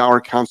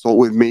 $97 consult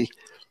with me.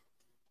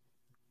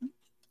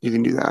 You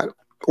can do that.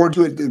 Or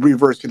do it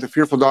reverse. Get the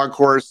Fearful Dog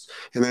course,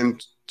 and then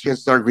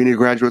chances are Green to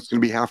Graduate is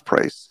going to be half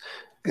price.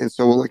 And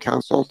so will the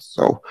consult.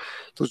 So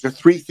those are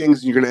 3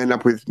 things you're going to end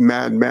up with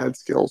mad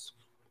skills.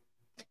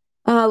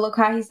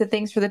 Lokahi said,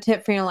 "Thanks for the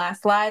tip for your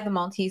last live. The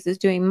Maltese is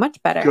doing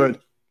much better."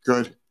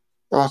 Good.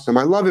 Awesome.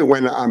 I love it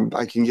when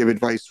I can give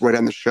advice right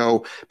on the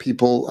show.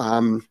 People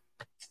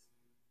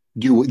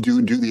do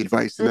the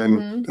advice,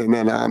 and then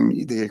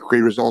they get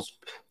great results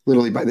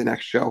literally by the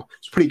next show.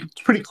 It's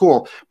pretty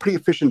cool. Pretty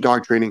efficient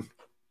dog training.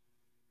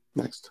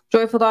 Next.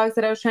 Joyful Dog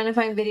said, "I was trying to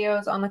find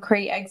videos on the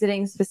crate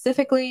exiting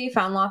specifically,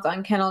 found lots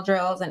on kennel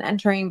drills and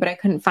entering, but I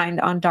couldn't find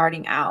on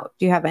darting out.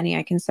 Do you have any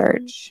I can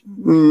search?"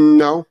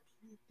 No.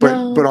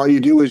 But all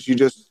you do is you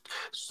just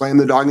slam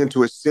the dog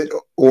into a sit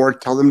or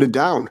tell them to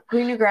down.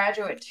 Green to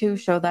Graduate too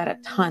showed that a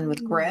ton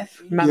with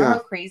Griff. Remember how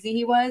crazy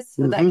he was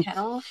with that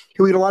kennel?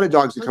 We get a lot of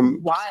dogs that come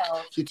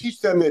wild. You teach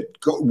them that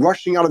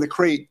rushing out of the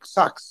crate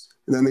sucks,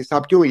 and then they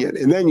stop doing it.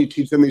 And then you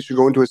teach them they should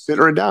go into a sit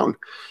or a down.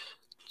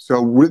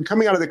 So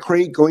coming out of the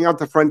crate, going out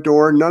the front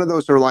door, none of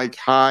those are like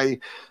high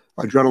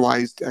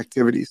adrenalized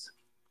activities,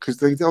 because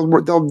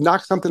they'll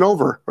knock something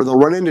over or they'll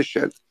run into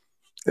shit.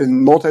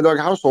 In multi-dog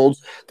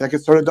households, that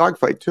could start a dog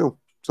fight too.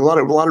 So a lot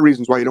of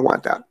reasons why you don't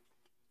want that.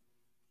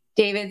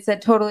 David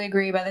said, "Totally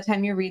agree. By the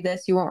time you read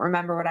this, you won't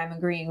remember what I'm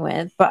agreeing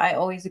with, but I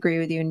always agree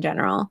with you in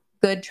general.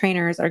 Good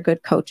trainers are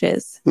good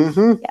coaches."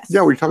 Yes.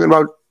 Yeah, we're talking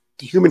about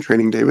the human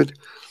training, David.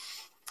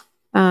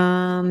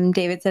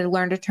 David said,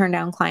 "Learn to turn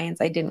down clients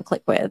I didn't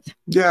click with."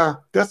 Yeah,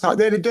 that's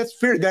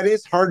fair. That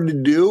is hard to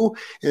do.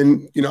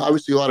 And,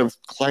 obviously a lot of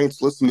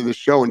clients listen to the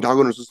show and dog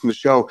owners listen to the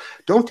show.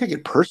 Don't take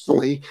it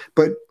personally,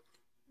 but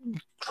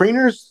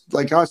trainers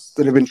like us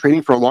that have been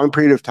training for a long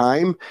period of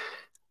time,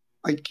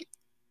 like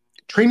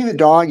training the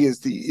dog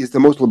is the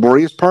most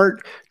laborious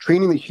part.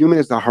 Training the human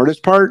is the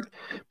hardest part.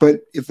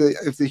 But if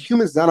the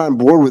human's not on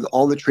board with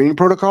all the training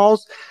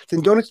protocols,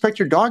 then don't expect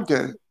your dog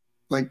to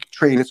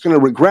train. It's going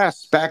to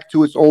regress back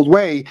to its old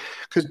way,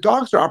 because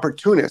dogs are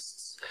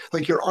opportunists.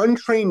 Like, your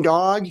untrained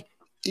dog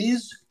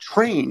is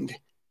trained.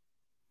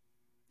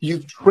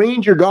 You've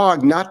trained your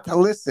dog not to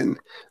listen.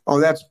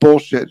 Oh, that's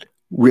bullshit.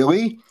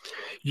 Really?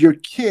 Your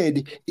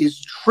kid is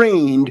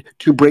trained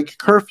to break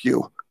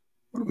curfew.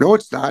 No,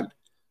 it's not.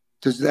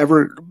 Does it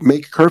ever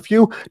make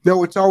curfew?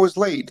 No, it's always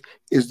late.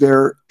 Is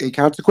there a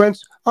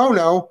consequence? Oh,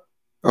 no.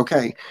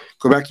 Okay,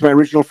 go back to my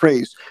original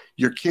phrase.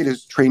 Your kid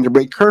is trained to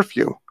break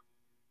curfew.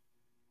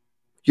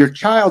 Your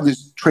child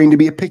is trained to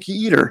be a picky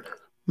eater.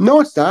 No,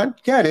 it's not.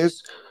 Yeah, it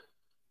is.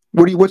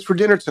 What's for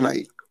dinner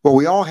tonight? Well,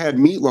 we all had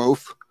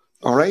meatloaf.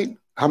 All right.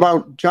 How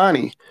about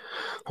Johnny?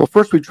 Well,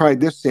 first we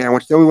tried this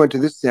sandwich, then we went to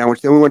this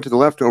sandwich, then we went to the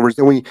leftovers,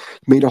 then we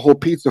made a whole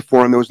pizza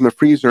for him that was in the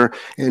freezer,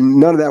 and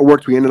none of that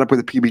worked. We ended up with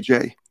a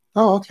PBJ.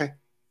 Oh, okay.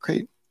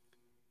 Great.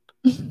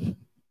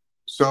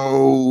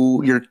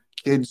 So your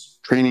kid's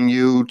training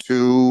you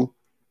to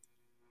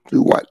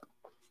do what?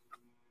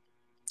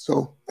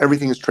 So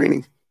everything is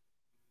training.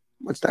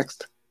 What's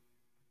next?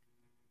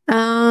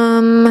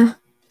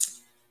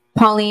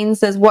 Pauline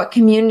says, "What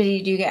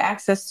community do you get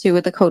access to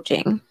with the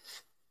coaching?"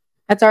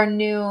 That's our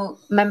new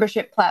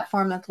membership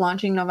platform that's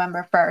launching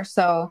November 1st.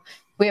 So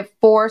we have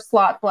 4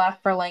 slots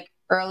left for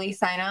early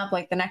sign up.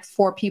 The next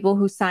 4 people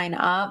who sign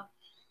up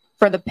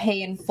for the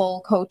pay in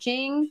full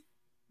coaching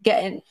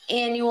get an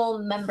annual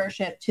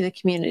membership to the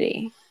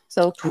community.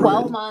 So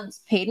 12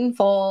 months paid in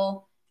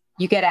full,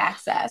 you get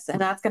access.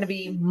 And that's going to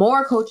be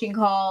more coaching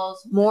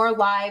calls, more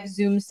live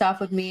Zoom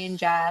stuff with me and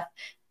Jeff,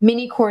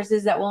 mini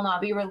courses that will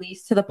not be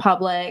released to the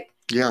public.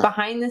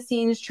 Behind the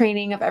scenes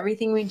training of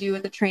everything we do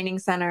at the training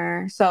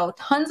center. So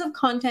tons of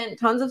content,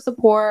 tons of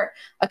support,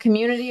 a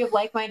community of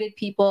like-minded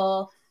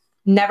people,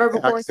 never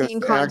before seen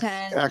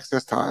content.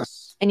 Access to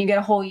us. And you get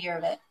a whole year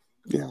of it.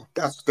 Yeah,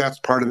 that's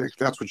part of it.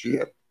 That's what you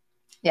get.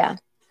 Yeah.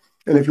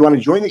 And if you want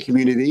to join the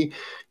community,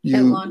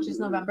 It launches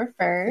November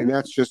 1st. And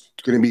that's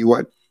just going to be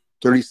what,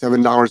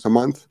 $37 a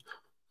month,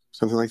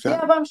 something like that.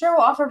 Yeah, but I'm sure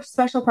we'll offer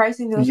special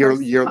pricing to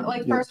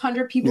the first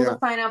 100 people to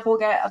sign up will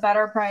get a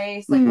better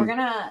price. Like we're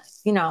gonna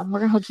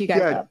hook you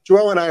guys up.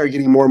 Joelle and I are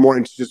getting more and more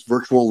into just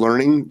virtual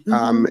learning,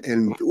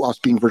 and us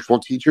being virtual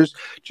teachers,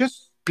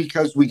 just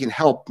because we can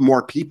help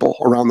more people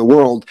around the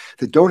world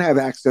that don't have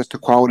access to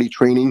quality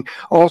training.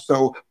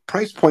 Also,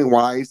 price point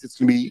wise, it's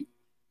going to be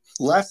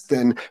less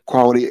than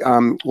quality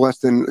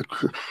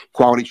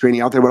training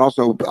out there, but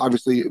also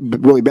obviously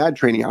really bad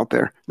training out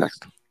there.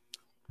 Next.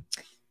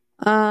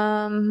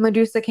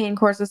 Medusa Kane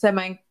Corso said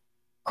my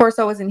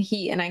Corso was in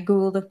heat and I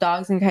Googled if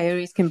dogs and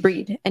coyotes can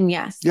breed. And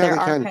yes, there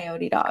are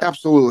coyote dogs.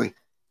 Absolutely.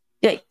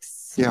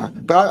 Yikes. Yeah.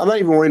 But I'm not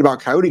even worried about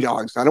coyote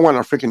dogs. I don't want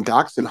a freaking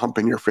dachshund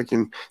humping your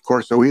freaking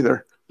Corso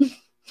either. I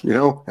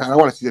don't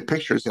want to see the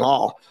pictures at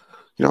all.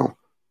 I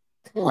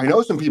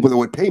know some people that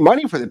would pay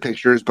money for the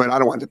pictures, but I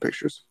don't want the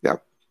pictures. Yeah.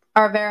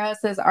 Arvera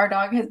says our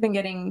dog has been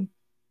getting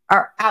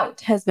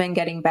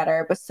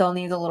better, but still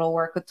needs a little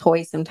work with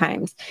toys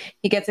sometimes.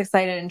 He gets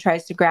excited and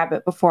tries to grab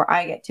it before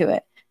I get to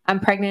it. I'm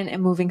pregnant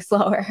and moving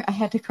slower. I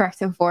had to correct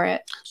him for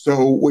it.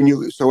 So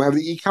have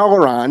the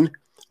e-collar on,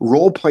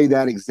 role play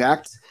that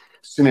exact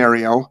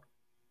scenario.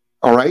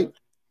 All right.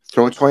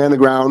 Throw a toy on the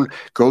ground,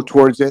 go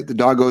towards it. The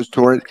dog goes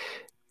toward it,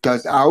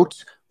 does out.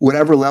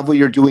 Whatever level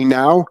you're doing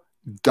now,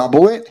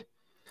 double it.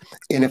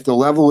 And if the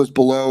level is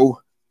below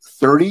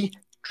 30,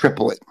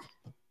 triple it.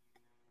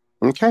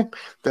 Okay,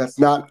 that's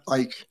not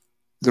like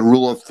the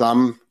rule of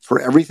thumb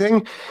for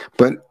everything,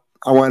 but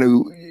I want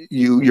to,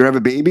 you have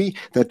a baby,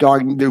 that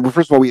dog,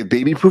 first of all, we have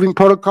baby proofing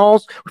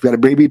protocols. We've got a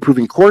baby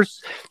proofing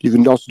course. You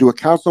can also do a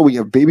council. We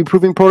have baby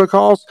proofing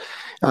protocols.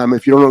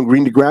 If you don't know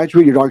green to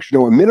graduate, your dog should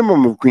know a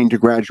minimum of green to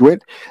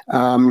graduate.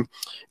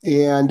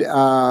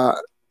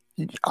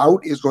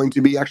 Out is going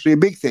to be actually a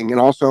big thing. And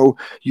also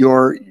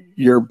your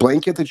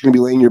blanket that you're going to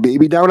be laying your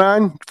baby down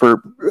on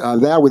for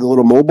that with a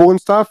little mobile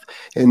and stuff,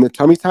 and the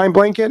tummy time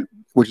blanket,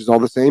 which is all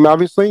the same,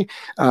 obviously.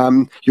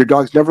 Your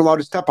dog's never allowed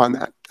to step on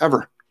that,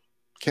 ever.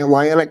 Can't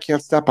lie on it,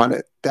 can't step on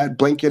it. That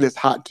blanket is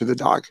hot to the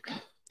dog,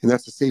 and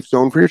that's a safe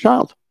zone for your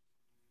child.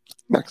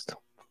 Next.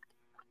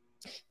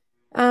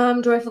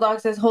 Joyful Dog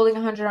says holding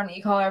 100 on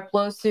e-collar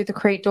blows through the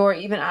crate door,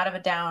 even out of a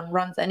down,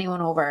 runs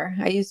anyone over.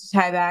 I used to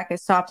tie back.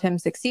 It stopped him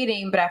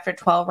succeeding, but after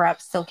 12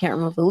 reps, still can't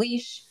remove the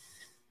leash.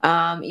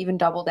 Even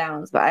double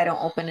downs, but I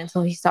don't open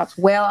until he stops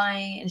whale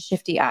eyeing and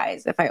shifty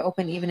eyes. If I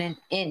open even an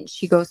inch,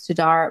 he goes to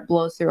dart,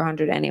 blows through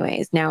 100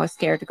 anyways. Now is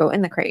scared to go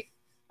in the crate.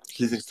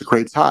 He thinks the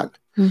crate's hot.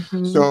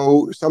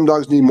 So some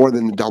dogs need more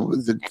than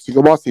the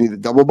single boss. They need the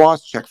double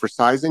boss. Check for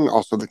sizing,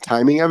 also the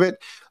timing of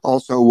it,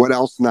 also what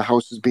else in the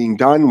house is being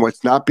done,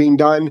 what's not being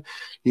done.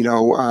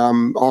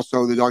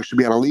 Also the dog should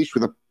be on a leash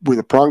with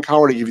a prong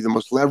collar to give you the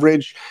most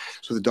leverage,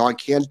 so the dog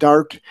can't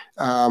dart.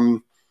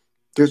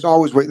 There's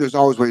always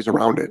ways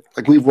around it.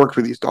 Like, we've worked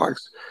with these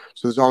dogs,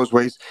 so there's always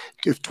ways.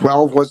 If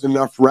 12 wasn't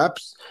enough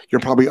reps, you're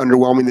probably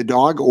underwhelming the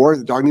dog, or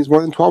the dog needs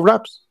more than 12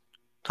 reps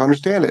to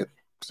understand it.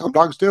 Some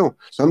dogs do.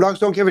 Some dogs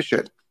don't give a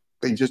shit.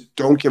 They just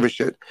don't give a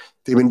shit.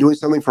 They've been doing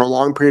something for a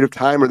long period of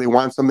time, or they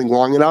want something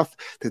long enough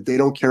that they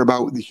don't care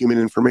about the human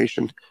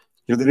information.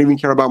 They don't even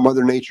care about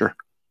Mother Nature.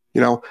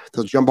 They'll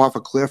jump off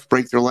a cliff,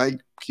 break their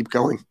leg, keep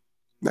going.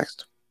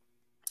 Next.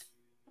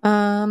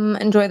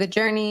 Enjoy the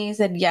journey.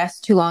 Said yes,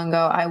 too long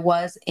ago. I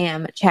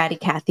am chatty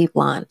Kathy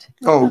Blonde.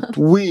 Oh,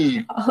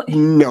 we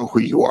know who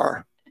you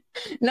are.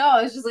 No,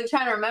 I was just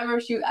trying to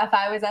remember if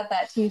I was at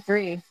that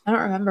T3. I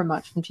don't remember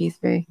much from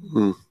T3.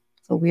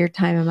 It's a weird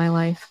time in my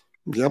life.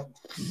 Yep.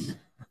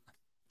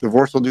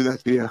 Divorce will do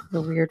that to you.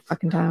 The weird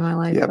fucking time in my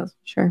life, that's for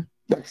sure.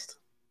 Next.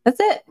 That's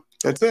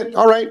it.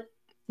 All right.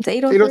 It's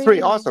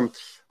 8:03.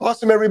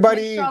 Awesome,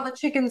 everybody. Make sure all the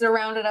chickens are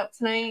rounded up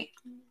tonight.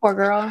 Poor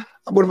girl.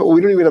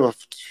 We don't even have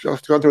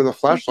to go through the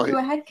flashlight. You do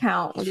a head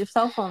count with your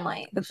cell phone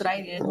light. That's what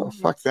I did. Oh,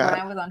 fuck that. When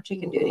I was on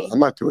chicken duty. I'm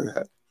not doing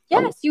that.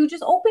 Yes, you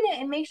just open it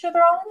and make sure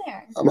they're all in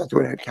there. I'm not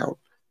doing a head count.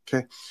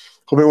 Okay.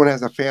 Hope everyone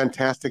has a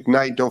fantastic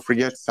night. Don't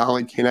forget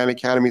Solid K9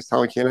 Academy,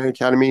 Solid K9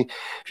 Academy.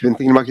 If you've been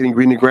thinking about getting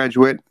green to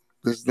graduate,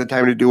 this is the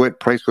time to do it.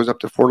 Price goes up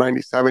to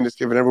 $497. Just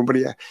giving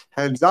everybody a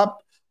heads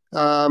up.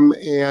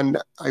 And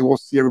I will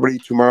see everybody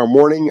tomorrow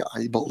morning,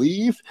 I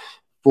believe,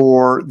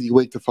 for the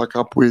Wake the Fuck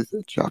Up with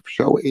Jeff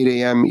show, 8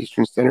 a.m.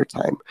 Eastern Standard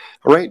Time.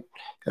 All right.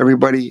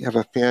 Everybody have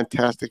a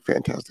fantastic,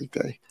 fantastic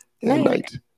day and night.